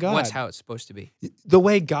 knowing God. What's how it's supposed to be? The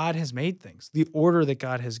way God has made things, the order that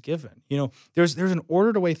God has given. There's an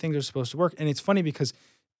order to way things are supposed to work, and it's funny because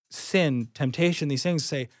sin, temptation, these things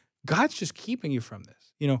say God's just keeping you from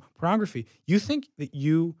this. Pornography. You think that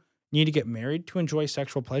you need to get married to enjoy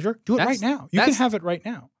sexual pleasure? Do it right now. You can have it right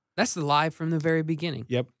now. That's the lie from the very beginning.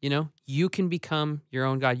 Yep. You can become your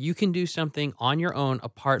own God. You can do something on your own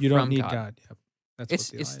apart from God. You don't need God. Yep.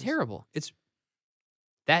 It's terrible.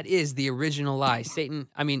 That is the original lie. Satan,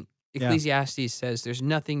 Ecclesiastes says there's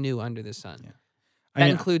nothing new under the sun. Yeah. That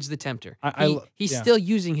includes the tempter. He's still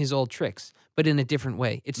using his old tricks, but in a different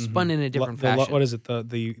way. It's spun in a different fashion. What is it?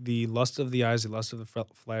 The lust of the eyes, the lust of the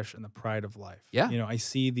flesh, and the pride of life. Yeah. We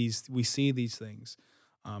see these things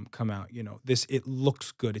come out. It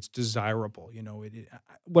looks good. It's desirable.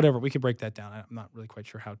 Whatever. We could break that down. I'm not really quite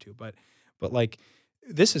sure how to, but like,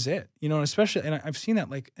 this is it. And especially, and I've seen that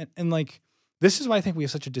and this is why I think we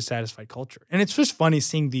have such a dissatisfied culture. And it's just funny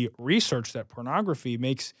seeing the research that pornography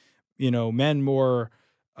makes men more,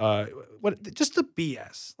 just the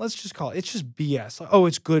BS. Let's just call it. It's just BS. Like, oh,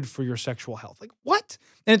 it's good for your sexual health. Like, what?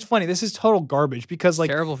 And it's funny. This is total garbage because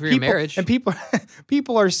terrible for your marriage. And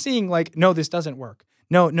people are seeing like, no, this doesn't work.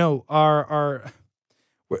 No, our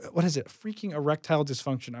what is it? Freaking erectile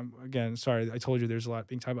dysfunction. Again, sorry, I told you there's a lot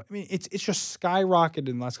being talked about. I mean, it's just skyrocketed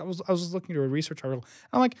in the last. I was looking to a research article.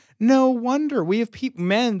 I'm like, no wonder we have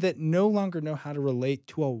men that no longer know how to relate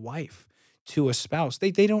to a wife, to a spouse.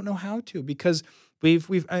 They don't know how to, because we've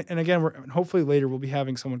and again, hopefully later we'll be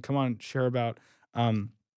having someone come on and share about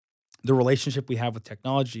the relationship we have with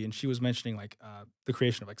technology. And she was mentioning like the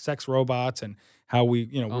creation of like sex robots and how we,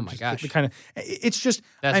 oh my gosh, it's just,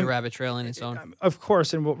 that's a rabbit trail in its own. Of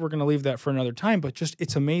course. And we're going to leave that for another time, but just,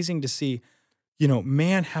 it's amazing to see,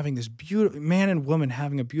 man having this man and woman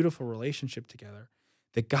having a beautiful relationship together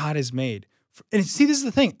that God has made. And see, this is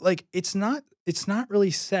the thing, like, it's not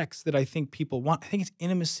really sex that I think people want. I think it's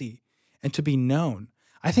intimacy and to be known.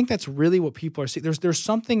 I think that's really what people are seeing. There's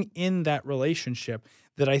something in that relationship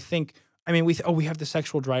that I think, we have the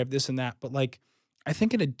sexual drive, this and that, but like, I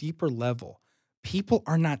think at a deeper level, people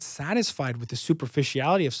are not satisfied with the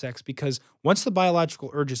superficiality of sex, because once the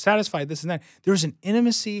biological urge is satisfied, this and that, there's an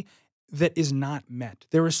intimacy that is not met.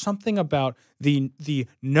 There is something about the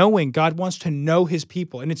knowing. God wants to know his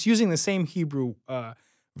people. And it's using the same Hebrew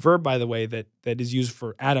verb, by the way, that is used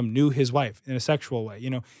for Adam knew his wife in a sexual way.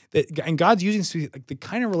 And God's using like the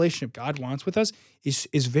kind of relationship God wants with us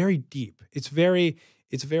is very deep. It's very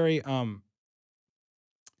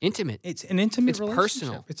intimate. It's an intimate relationship.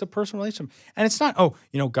 Personal. It's a personal relationship. And it's not,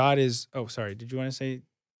 God is, sorry, did you want to say?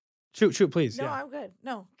 Shoot, please. No, yeah. I'm good.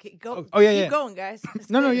 No, go. Yeah. Keep going, guys.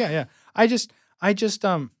 No, yeah. I just,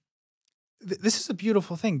 this is a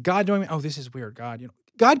beautiful thing. God knowing, this is weird. God,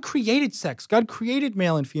 God created sex. God created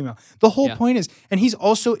male and female. The whole Yeah. point is, and he's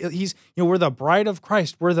we're the bride of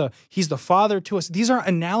Christ. He's the father to us. These are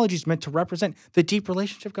analogies meant to represent the deep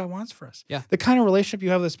relationship God wants for us. Yeah. The kind of relationship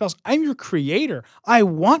you have with a spouse. I'm your creator. I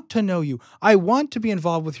want to know you. I want to be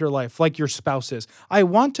involved with your life like your spouse is. I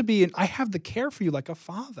have the care for you like a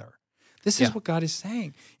father. This is what God is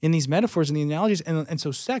saying in these metaphors and the analogies. And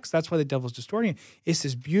so sex, that's why the devil's distorting it. It's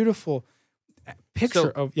this beautiful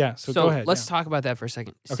picture of, So go ahead. Let's talk about that for a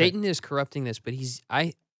second. Okay. Satan is corrupting this, but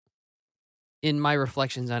in my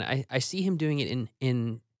reflections on it, I see him doing it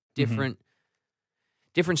in different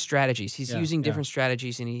strategies. He's using different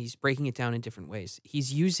strategies, and he's breaking it down in different ways.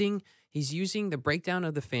 He's using the breakdown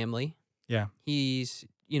of the family. Yeah. He's,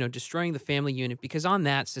 destroying the family unit, because on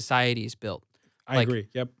that society is built. I agree.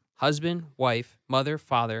 Yep. Husband, wife, mother,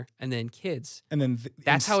 father, and then kids. And then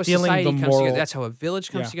That's how a instilling society the comes moral- together. That's how a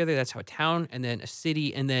village comes Yeah. together. That's how a town, and then a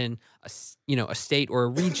city, and then a state or a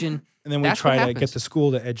region. And then we That's try what to get happens. the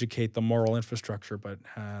school to educate the moral infrastructure, but it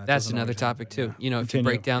That's doesn't another always topic happen. too. Yeah. If you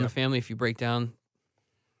break Continue. down Yeah. the family, if you break down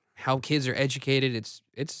how kids are educated,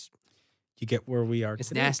 it's You get where we are. It's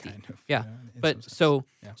today, nasty. kind of, Yeah. in But some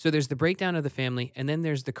sense. so there's the breakdown of the family, and then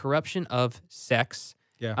there's the corruption of sex,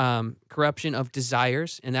 Yeah. corruption of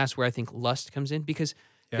desires, and that's where I think lust comes in, because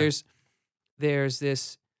Yeah. there's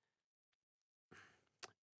this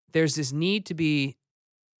need to be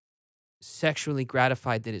sexually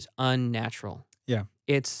gratified that is unnatural. Yeah.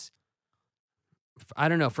 It's, I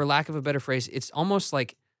don't know, for lack of a better phrase, it's almost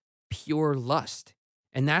like pure lust,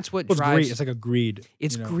 and that's what Well, it's drives. greed. It's like a greed.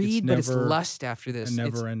 It's you know, greed, but it's never lust after this. A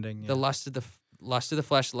It's never ending. the lust of the flesh, the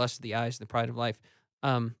lust of the eyes, the pride of life.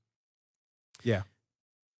 Yeah.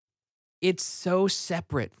 It's so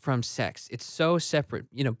separate from sex. It's so separate.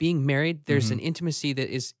 Being married, there's Mhm. an intimacy that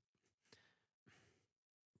is.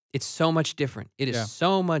 It's so much different. It is Yeah.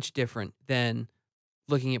 so much different than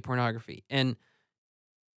looking at pornography. And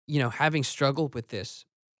having struggled with this,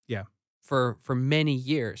 Yeah. for many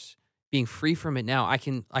years, being free from it now, I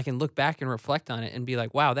can look back and reflect on it and be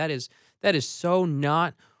like, wow, that is so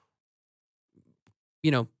not.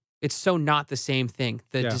 It's so not the same thing.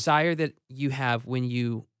 The Yeah. desire that you have when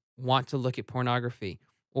you want to look at pornography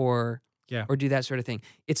or do that sort of thing,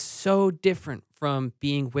 it's so different from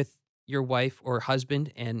being with your wife or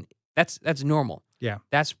husband, and that's normal. Yeah.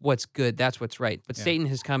 That's what's good. That's what's right. But Yeah. Satan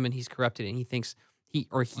has come and he's corrupted it, and he thinks he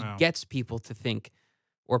Wow. gets people to think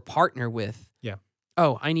or partner with, Yeah.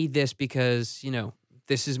 oh, I need this because,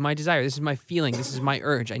 this is my desire. This is my feeling. This is my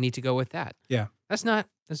urge. I need to go with that. Yeah. That's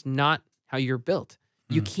not how you're built.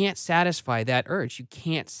 You Mhm. can't satisfy that urge. You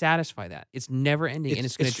can't satisfy that. It's never ending, and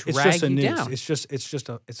it's going to it's drag just a you noose. down. It's just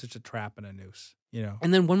a trap and a noose.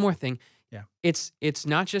 And then one more thing. Yeah. It's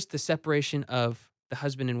not just the separation of the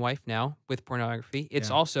husband and wife now with pornography. It's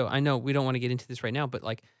Yeah. also, I know we don't want to get into this right now, but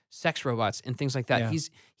like sex robots and things like that. Yeah.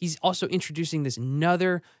 He's also introducing this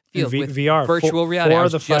another field with VR, virtual reality. I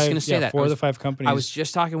was just going to say that. Four of the five companies I was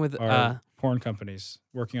just talking with are porn companies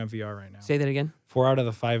working on VR right now. say that again. 4 out of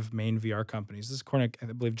the 5 main VR companies. This is according to,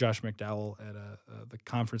 I believe, Josh McDowell at the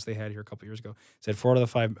conference they had here a couple years ago. Said 4 out of the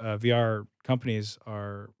 5 VR companies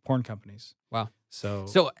are porn companies. Wow.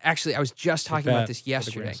 So Actually, I was just talking about that this with a grain of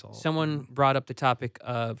yesterday. salt. Someone brought up the topic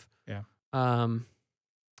of Yeah.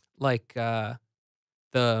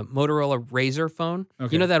 The Motorola Razr phone.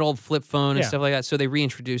 Okay. You know that old flip phone and Yeah. stuff like that? So they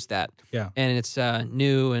reintroduced that. Yeah. And it's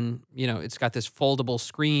new, and it's got this foldable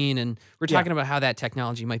screen, and we're Yeah. talking about how that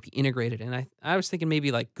technology might be integrated. And I was thinking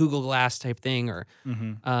maybe like Google Glass type thing, or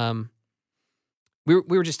Mhm. we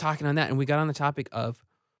were just talking on that, and we got on the topic of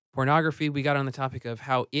pornography. We got on the topic of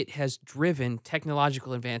how it has driven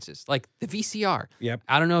technological advances, like the VCR. Yep.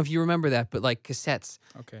 I don't know if you remember that, but like cassettes.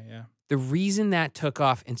 Okay. Yeah. The reason that took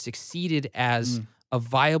off and succeeded as Mm. a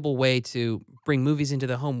viable way to bring movies into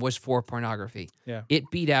the home was for pornography. Yeah. It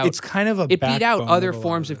beat out It's kind of a it beat out backbone other of a lot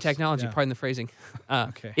forms of this. technology. Yeah. Pardon the phrasing.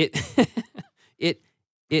 Okay.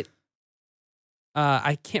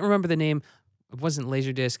 I can't remember the name. It wasn't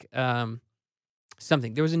Laserdisc.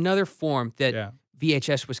 Something. There was another form that Yeah.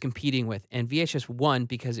 VHS was competing with, and VHS won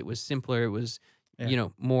because it was simpler. It was, Yeah.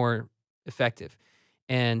 more effective.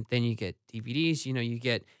 And then you get DVDs. You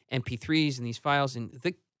get MP3s and these files, and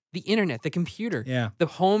the internet, the computer. Yeah. The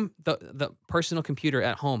home, the personal computer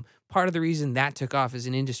at home. Part of the reason that took off as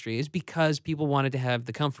an industry is because people wanted to have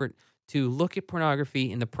the comfort to look at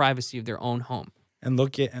pornography in the privacy of their own home. And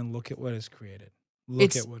look at what is created. Look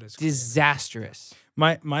It's at what is created. disastrous.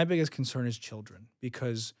 My biggest concern is children,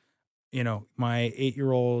 because my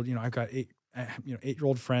 8-year-old, I've got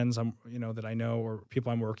 8-year-old friends that I know, or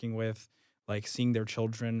people I'm working with, like seeing their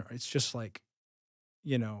children. It's just like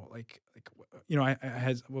I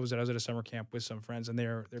had, what was it? I was at a summer camp with some friends, and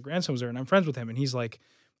their grandson was there, and I'm friends with him, and he's like,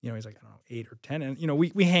 he's like, I don't know, 8 or 10, and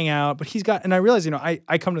we hang out, but and I realized,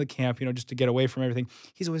 I come to the camp, just to get away from everything.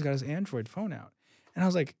 He's always got his Android phone out, and I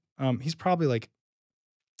was like, he's probably like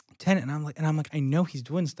 10, and I'm like, I know he's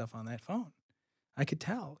doing stuff on that phone. I could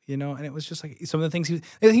tell, and it was just like some of the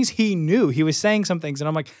things he knew. He was saying some things, and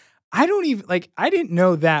I'm like, I don't even I didn't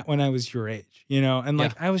know that when I was your age, and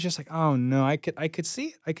like I was just like, oh no, I could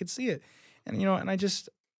see it, and and I just,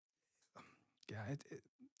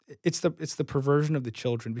 it's the perversion of the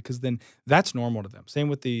children, because then that's normal to them. Same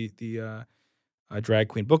with the drag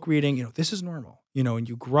queen book reading. This is normal, and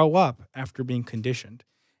you grow up after being conditioned,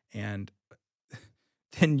 and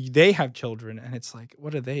then they have children, and it's like,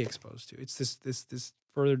 what are they exposed to? It's this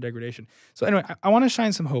further degradation. So anyway, I want to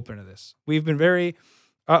shine some hope into this. We've been very,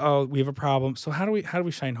 we have a problem. So how do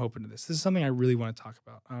we shine hope into this? This is something I really want to talk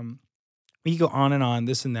about. We go on and on,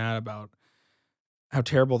 this and that, about how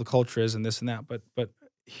terrible the culture is and this and that, but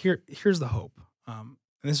here's the hope. And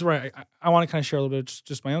this is where I want to kind of share a little bit of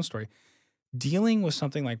just my own story. Dealing with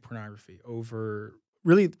something like pornography over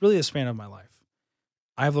really the span of my life,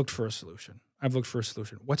 I've looked for a solution.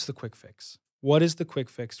 What's the quick fix? What is the quick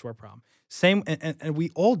fix to our problem? Same, and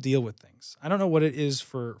we all deal with things. I don't know what it is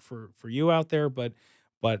for you out there, but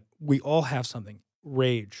we all have something.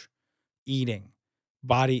 Rage, eating,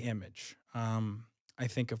 body image. I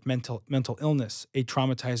think of mental illness, a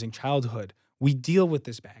traumatizing childhood. We deal with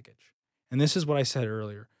this baggage. And this is what I said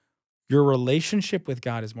earlier. Your relationship with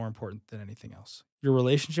God is more important than anything else. Your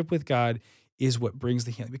relationship with God is what brings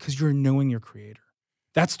the healing, because you're knowing your Creator.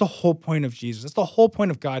 That's the whole point of Jesus. That's the whole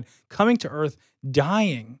point of God coming to earth,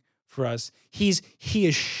 dying for us. He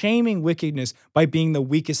is shaming wickedness by being the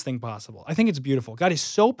weakest thing possible. I think it's beautiful. God is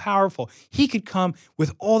so powerful. He could come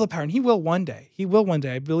with all the power, and he will one day. He will one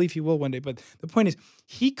day. I believe he will one day. But the point is,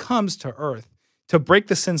 he comes to earth to break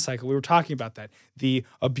the sin cycle. We were talking about that. The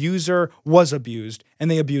abuser was abused,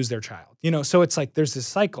 and they abused their child. So it's like there's this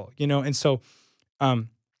cycle, and so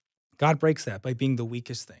God breaks that by being the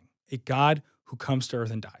weakest thing. A God who comes to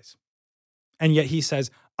earth and dies. And yet he says,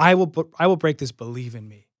 I will break this. Believe in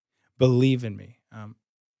me. Believe in me.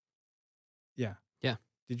 Yeah.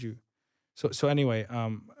 Did you? So anyway,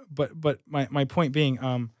 but my point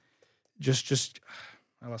being, just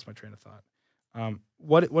I lost my train of thought.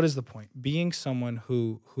 What is the point? Being someone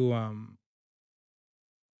who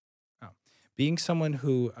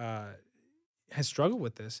has struggled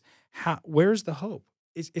with this, where's the hope?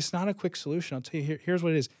 It's not a quick solution. I'll tell you, here's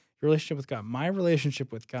what it is. Your relationship with God. My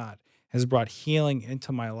relationship with God has brought healing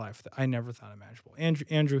into my life that I never thought imaginable.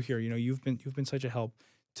 Andrew here, you've been such a help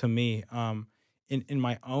to me in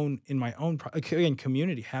my own again,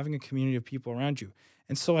 community, having a community of people around you.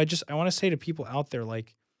 And so I want to say to people out there,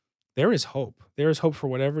 like, there is hope. There is hope for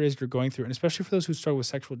whatever it is you're going through, and especially for those who struggle with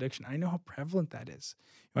sexual addiction. I know how prevalent that is.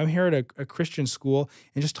 I'm here at a Christian school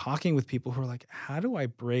and just talking with people who are like, how do I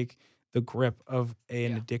break the grip of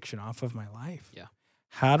an addiction off of my life? Yeah.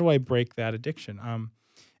 How do I break that addiction?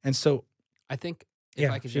 And so I think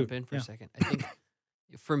if I could jump in for a second, I think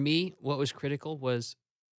for me, what was critical was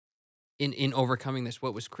in overcoming this,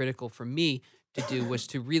 what was critical for me to do was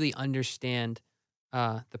to really understand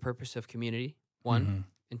the purpose of community, one,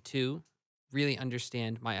 and two, really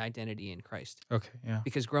understand my identity in Christ. Okay, yeah.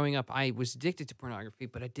 Because growing up, I was addicted to pornography,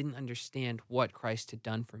 but I didn't understand what Christ had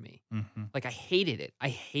done for me. Like, I hated it. I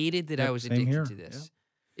hated that I was addicted to this.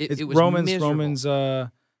 Yeah. It was Romans miserable.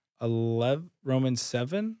 11, Romans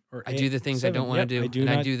 7 or 8, I do the things 7. I don't want to do, I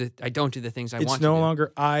don't do the things I want to do. It's no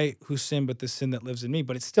longer I who sin, but the sin that lives in me.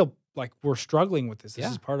 But it's still like we're struggling with this. This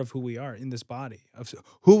is part of who we are in this body.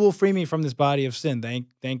 Who will free me from this body of sin?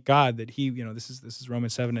 Thank God that He. This is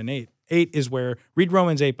Romans 7 and 8. 8 is where, read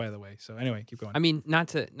Romans 8, by the way. So anyway, keep going. I mean, not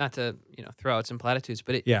to throw out some platitudes,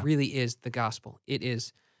 but it really is the gospel. It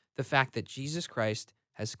is the fact that Jesus Christ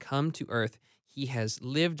has come to earth. He has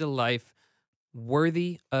lived a life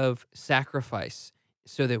worthy of sacrifice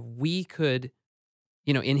so that we could,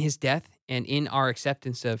 in his death and in our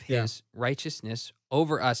acceptance of his righteousness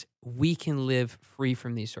over us, we can live free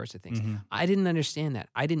from these sorts of things. I didn't understand that.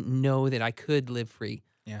 I didn't know that I could live free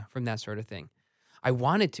from that sort of thing. I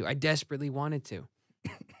wanted to. I desperately wanted to.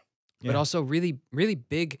 But also really, really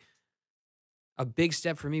a big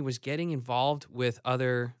step for me was getting involved with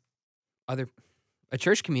a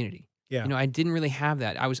church community. Yeah. I didn't really have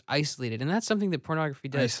that. I was isolated. And that's something that pornography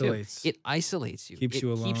does too. It isolates you. Keeps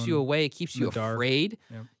you alone. Keeps you away. It keeps you afraid.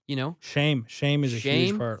 Yep. Shame is a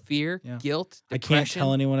huge part. Fear, guilt, depression. I can't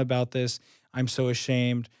tell anyone about this. I'm so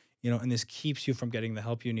ashamed. And this keeps you from getting the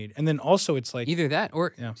help you need. And then also it's like either that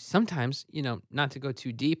or sometimes, not to go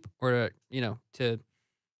too deep or to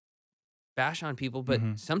bash on people, but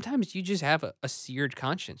sometimes you just have a seared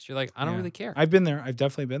conscience. You're like, I don't really care. I've been there. I've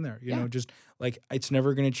definitely been there. You Yeah. know, just like it's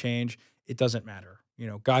never going to change. It doesn't matter. You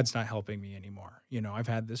know, God's not helping me anymore. You know, I've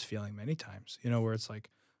had this feeling many times, you know, where it's like,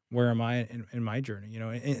 where am I in my journey? You know,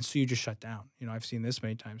 and so you just shut down. You know, I've seen this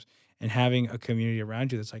many times. And having a community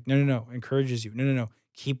around you that's like, no, encourages you. No,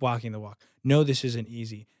 keep walking the walk. No, this isn't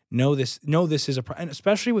easy. No, this is and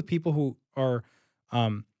especially with people who are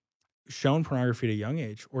shown pornography at a young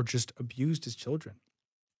age or just abused as children.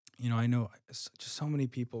 You know, I know just so many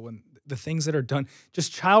people when the things that are done,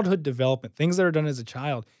 just childhood development, things that are done as a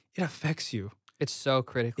child, it affects you. It's so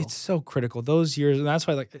critical. It's so critical. Those years, and that's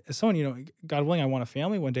why, like, as someone, you know, God willing, I want a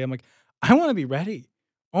family one day. I'm like, I want to be ready.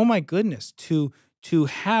 Oh my goodness, to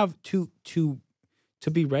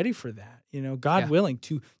be ready for that. You know, God willing,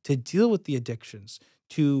 to deal with the addictions,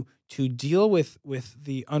 to deal with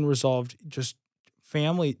the unresolved just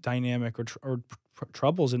family dynamic or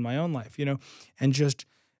troubles in my own life. You know, and just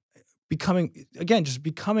becoming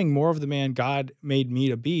more of the man God made me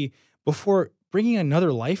to be before bringing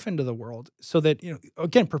another life into the world, so that, you know,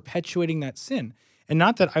 again, perpetuating that sin. And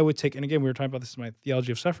not that I would take, and again, we were talking about this in my theology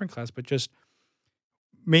of suffering class, but just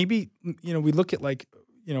maybe, you know, we look at, like,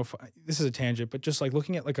 you know, this is a tangent, but just like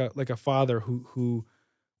looking at like a father who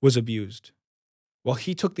was abused. Well,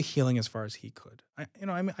 he took the healing as far as he could.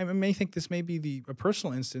 I may think this may be a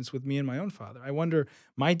personal instance with me and my own father. I wonder,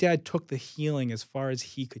 my dad took the healing as far as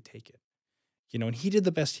he could take it. You know, and he did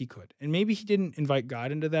the best he could. And maybe he didn't invite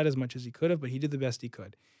God into that as much as he could have, but he did the best he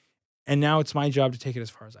could. And now it's my job to take it as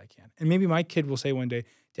far as I can. And maybe my kid will say one day,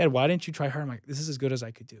 Dad, why didn't you try hard? I'm like, this is as good as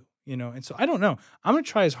I could do. You know, and so I don't know. I'm going to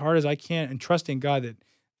try as hard as I can and trust in God that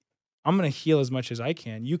I'm going to heal as much as I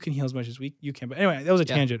can. You can heal as much as you can. But anyway, that was a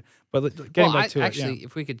tangent. But getting back to it. Actually,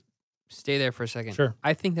 if we could stay there for a second. Sure.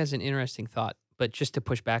 I think that's an interesting thought, but just to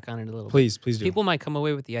push back on it a little bit. Please do. People might come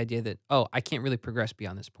away with the idea that, oh, I can't really progress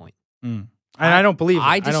beyond this point. And I don't believe it.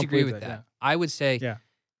 I disagree with that. Yeah. I would say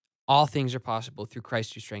all things are possible through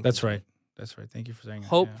Christ who strengthens That's right. That's right. Thank you for saying that.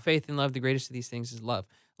 Hope, faith, and love, the greatest of these things is love.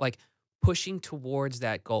 Like pushing towards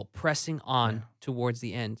that goal, pressing on towards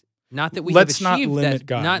the end. Not that we have achieved not limit that.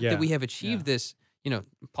 God. Not that we have achieved this. You know,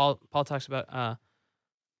 Paul talks about,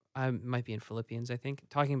 I might be in Philippians, I think,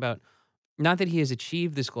 talking about not that he has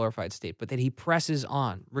achieved this glorified state, but that he presses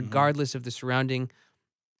on regardless of the surrounding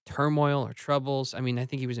turmoil or troubles. I mean, I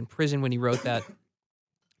think he was in prison when he wrote that.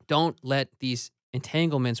 Don't let these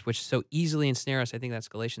entanglements, which so easily ensnare us, I think that's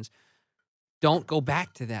Galatians, don't go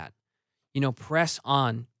back to that. You know, press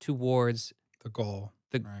on towards the goal.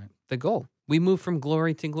 The goal. We move from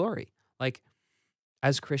glory to glory. Like,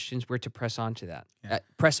 as Christians, we're to press on to that.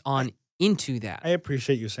 Press on into that. I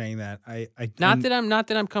appreciate you saying that. Not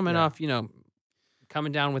that I'm coming off, you know,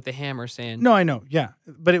 coming down with the hammer saying. No, I know. Yeah.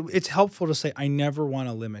 But it's helpful to say, I never want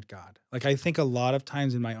to limit God. Like, I think a lot of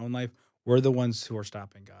times in my own life, we're the ones who are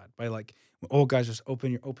stopping God by like, oh, guys, just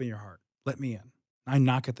open your heart. Let me in. I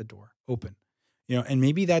knock at the door. Open. You know, and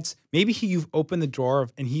maybe you've opened the door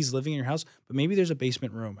and he's living in your house, but maybe there's a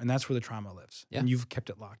basement room and that's where the trauma lives. And you've kept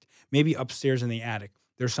it locked. Maybe upstairs in the attic,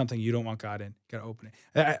 there's something you don't want God in. Got to open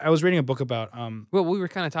it. I was reading a book about. Well, we were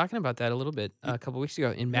kind of talking about that a little bit a couple weeks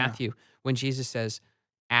ago in Matthew when Jesus says,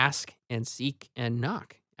 "Ask and seek and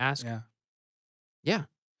knock." Ask. Yeah.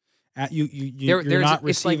 You're not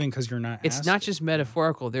receiving because you're not. It's not just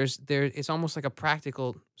metaphorical. It's almost like a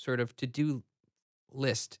practical sort of to-do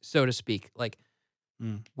list, so to speak. Like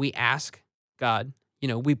we ask God, you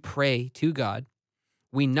know, we pray to God,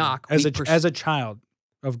 we knock as a child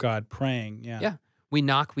of God praying. Yeah. We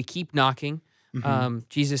knock. We keep knocking.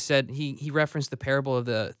 Jesus said he referenced the parable of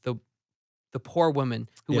the poor woman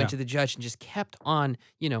who went to the judge and just kept on,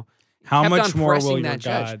 you know, how much more will your God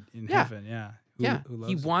judge in heaven? Yeah.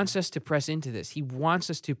 He wants us to press into this. He wants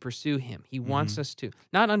us to pursue him. He wants us to,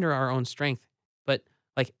 not under our own strength, but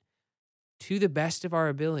like to the best of our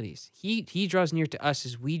abilities. He draws near to us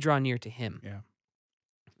as we draw near to him. Yeah.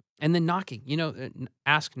 And then knocking, you know,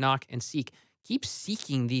 ask, knock, and seek. Keep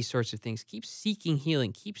seeking these sorts of things. Keep seeking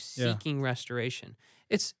healing. Keep seeking restoration.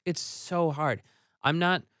 It's so hard. I'm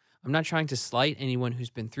not trying to slight anyone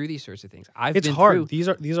who's been through these sorts of things. It's hard. These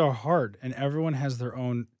are hard, and everyone has their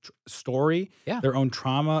own story, their own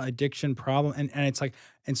trauma, addiction, problem, and it's like,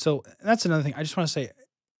 and so that's another thing. I just want to say,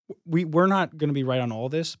 we're not going to be right on all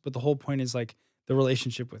this, but the whole point is like the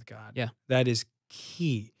relationship with God. Yeah, that is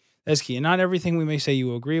key. That's key. And not everything we may say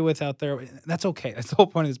you agree with out there. That's okay. That's the whole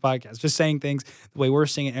point of this podcast. Just saying things the way we're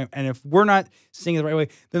seeing it. And if we're not seeing it the right way,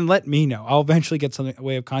 then let me know. I'll eventually get a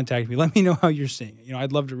way of contacting me. Let me know how you're seeing it. You know,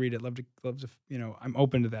 I'd love to read it. Love to, you know, I'm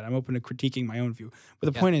open to that. I'm open to critiquing my own view.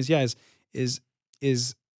 But the point is,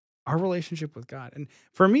 is our relationship with God. And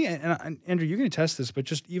for me, and Andrew, you can attest this, but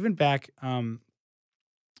just even back,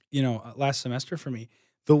 last semester for me,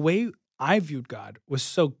 the way I viewed God was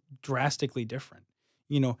so drastically different.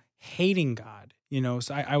 Hating God.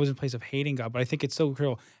 So I was in a place of hating God, but I think it's so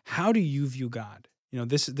critical. How do you view God?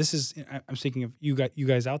 This is. I'm speaking of you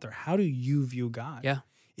guys out there. How do you view God? Yeah.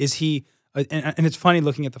 Is he? And it's funny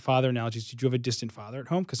looking at the father analogies. Did you have a distant father at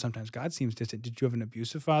home? Because sometimes God seems distant. Did you have an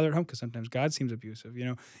abusive father at home? Because sometimes God seems abusive.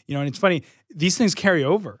 And it's funny. These things carry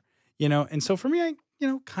over. And so for me, I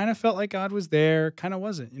kind of felt like God was there, kind of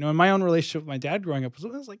wasn't. In my own relationship with my dad growing up, I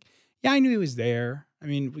was like, yeah, I knew he was there. I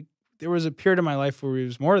mean, there was a period of my life where he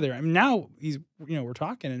was more there. I mean, now he's, we're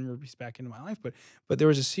talking and he's back into my life, but there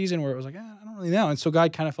was a season where it was like, I don't really know. And so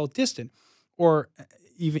God kind of felt distant. Or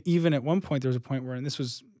even at one point, there was a point where, and this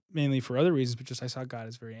was mainly for other reasons, but just I saw God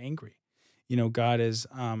as very angry. God is,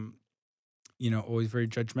 always very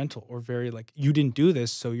judgmental or very like, you didn't do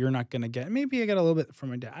this, so you're not going to get, maybe I got a little bit from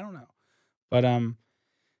my dad. I don't know. But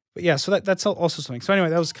yeah, so that's also something. So anyway,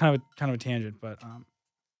 that was kind of a tangent, but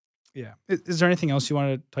yeah. Is there anything else you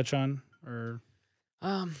wanted to touch on, or?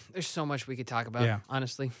 There's so much we could talk about.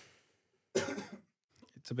 Honestly,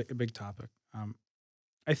 it's a big topic.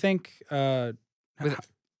 I think. Yeah.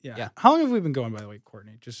 Yeah. How long have we been going, by the way,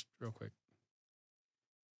 Courtney? Just real quick.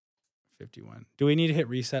 51. Do we need to hit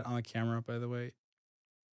reset on the camera, by the way?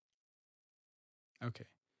 Okay.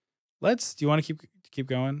 Do you want to keep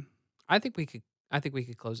going? I think we could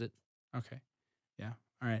close it. Okay. Yeah.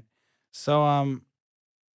 All right. So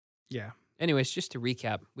yeah. Anyways, just to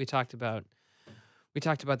recap, we talked about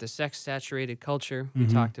the sex saturated culture. We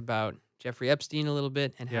talked about Jeffrey Epstein a little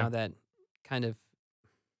bit and how that kind of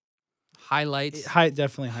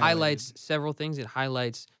definitely highlights several things. It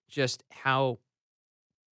highlights just how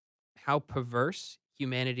perverse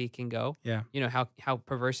humanity can go. Yeah. How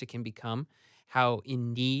perverse it can become, how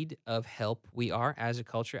in need of help we are as a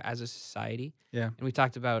culture, as a society. Yeah. And we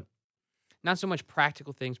talked about not so much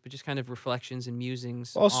practical things, but just kind of reflections and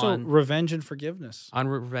musings. Also, on revenge and forgiveness. On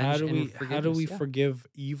revenge and forgiveness. How do we forgive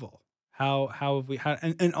evil? How have we?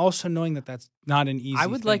 And also knowing that that's not an easy. I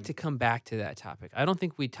would thing. like to come back to that topic. I don't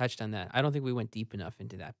think we touched on that. I don't think we went deep enough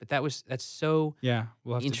into that. But that's so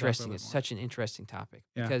we'll have interesting. To it's such an interesting topic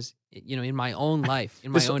Yeah. because in my own life,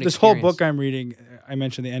 in my own this experience, whole book I'm reading, I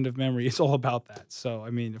mentioned The End of Memory. It's all about that. So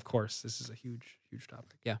I mean, of course, this is a huge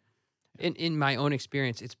topic. Yeah. In my own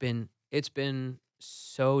experience, it's been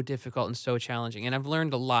so difficult and so challenging, and I've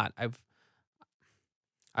learned a lot.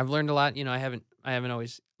 I've learned a lot. I haven't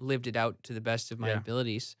always lived it out to the best of my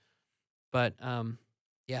abilities, but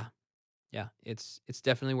yeah, it's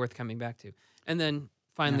definitely worth coming back to. And then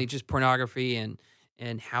finally, just pornography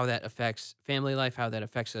and how that affects family life, how that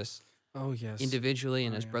affects us. Oh yes, individually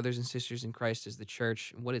and as brothers and sisters in Christ, as the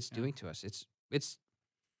church, and what it's doing to us.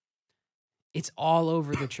 It's all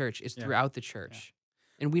over the church. It's throughout the church,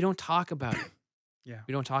 and we don't talk about it. Yeah,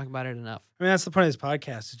 we don't talk about it enough. I mean, that's the point of this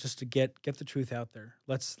podcast, is just to get the truth out there.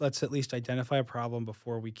 Let's at least identify a problem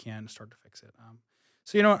before we can start to fix it.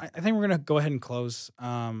 So I think we're gonna go ahead and close.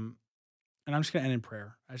 And I'm just gonna end in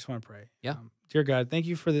prayer. I just want to pray. Yeah. Dear God, thank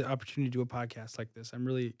you for the opportunity to do a podcast like this. I'm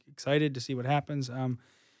really excited to see what happens. Thank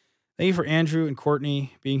you for Andrew and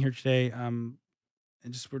Courtney being here today. And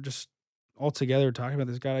we're just all together talking about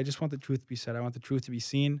this. God, I just want the truth to be said. I want the truth to be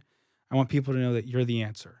seen. I want people to know that you're the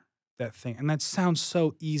answer. That thing. And that sounds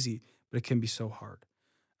so easy, but it can be so hard.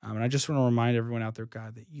 And I just want to remind everyone out there,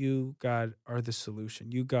 God, that you, God, are the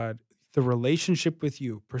solution. You, God, the relationship with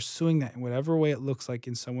you, pursuing that in whatever way it looks like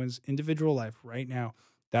in someone's individual life right now,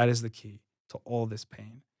 that is the key to all this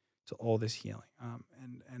pain, to all this healing.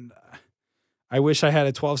 And I wish I had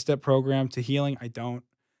a 12-step program to healing. I don't,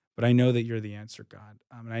 but I know that you're the answer, God.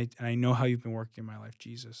 And I know how you've been working in my life,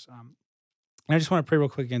 Jesus. And I just want to pray real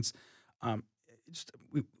quick against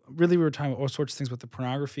we were talking about all sorts of things with the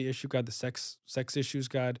pornography issue, God, the sex issues,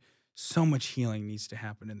 God. So much healing needs to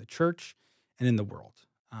happen in the church and in the world.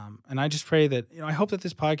 And I just pray that, I hope that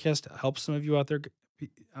this podcast helps some of you out there,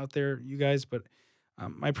 you guys. But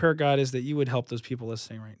my prayer, God, is that you would help those people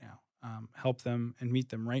listening right now. Help them and meet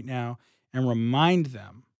them right now and remind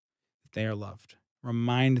them that they are loved.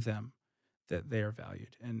 Remind them that they are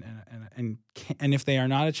valued, and if they are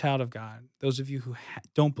not a child of God, those of you who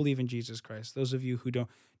don't believe in Jesus Christ, those of you who don't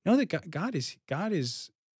know that God is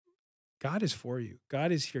for you.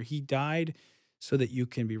 God is here. He died so that you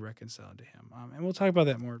can be reconciled to Him. And we'll talk about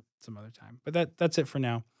that more some other time. But that's it for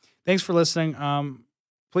now. Thanks for listening.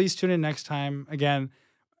 Please tune in next time. Again,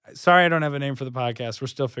 sorry I don't have a name for the podcast. We're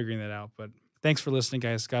still figuring that out. But thanks for listening,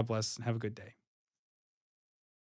 guys. God bless and have a good day.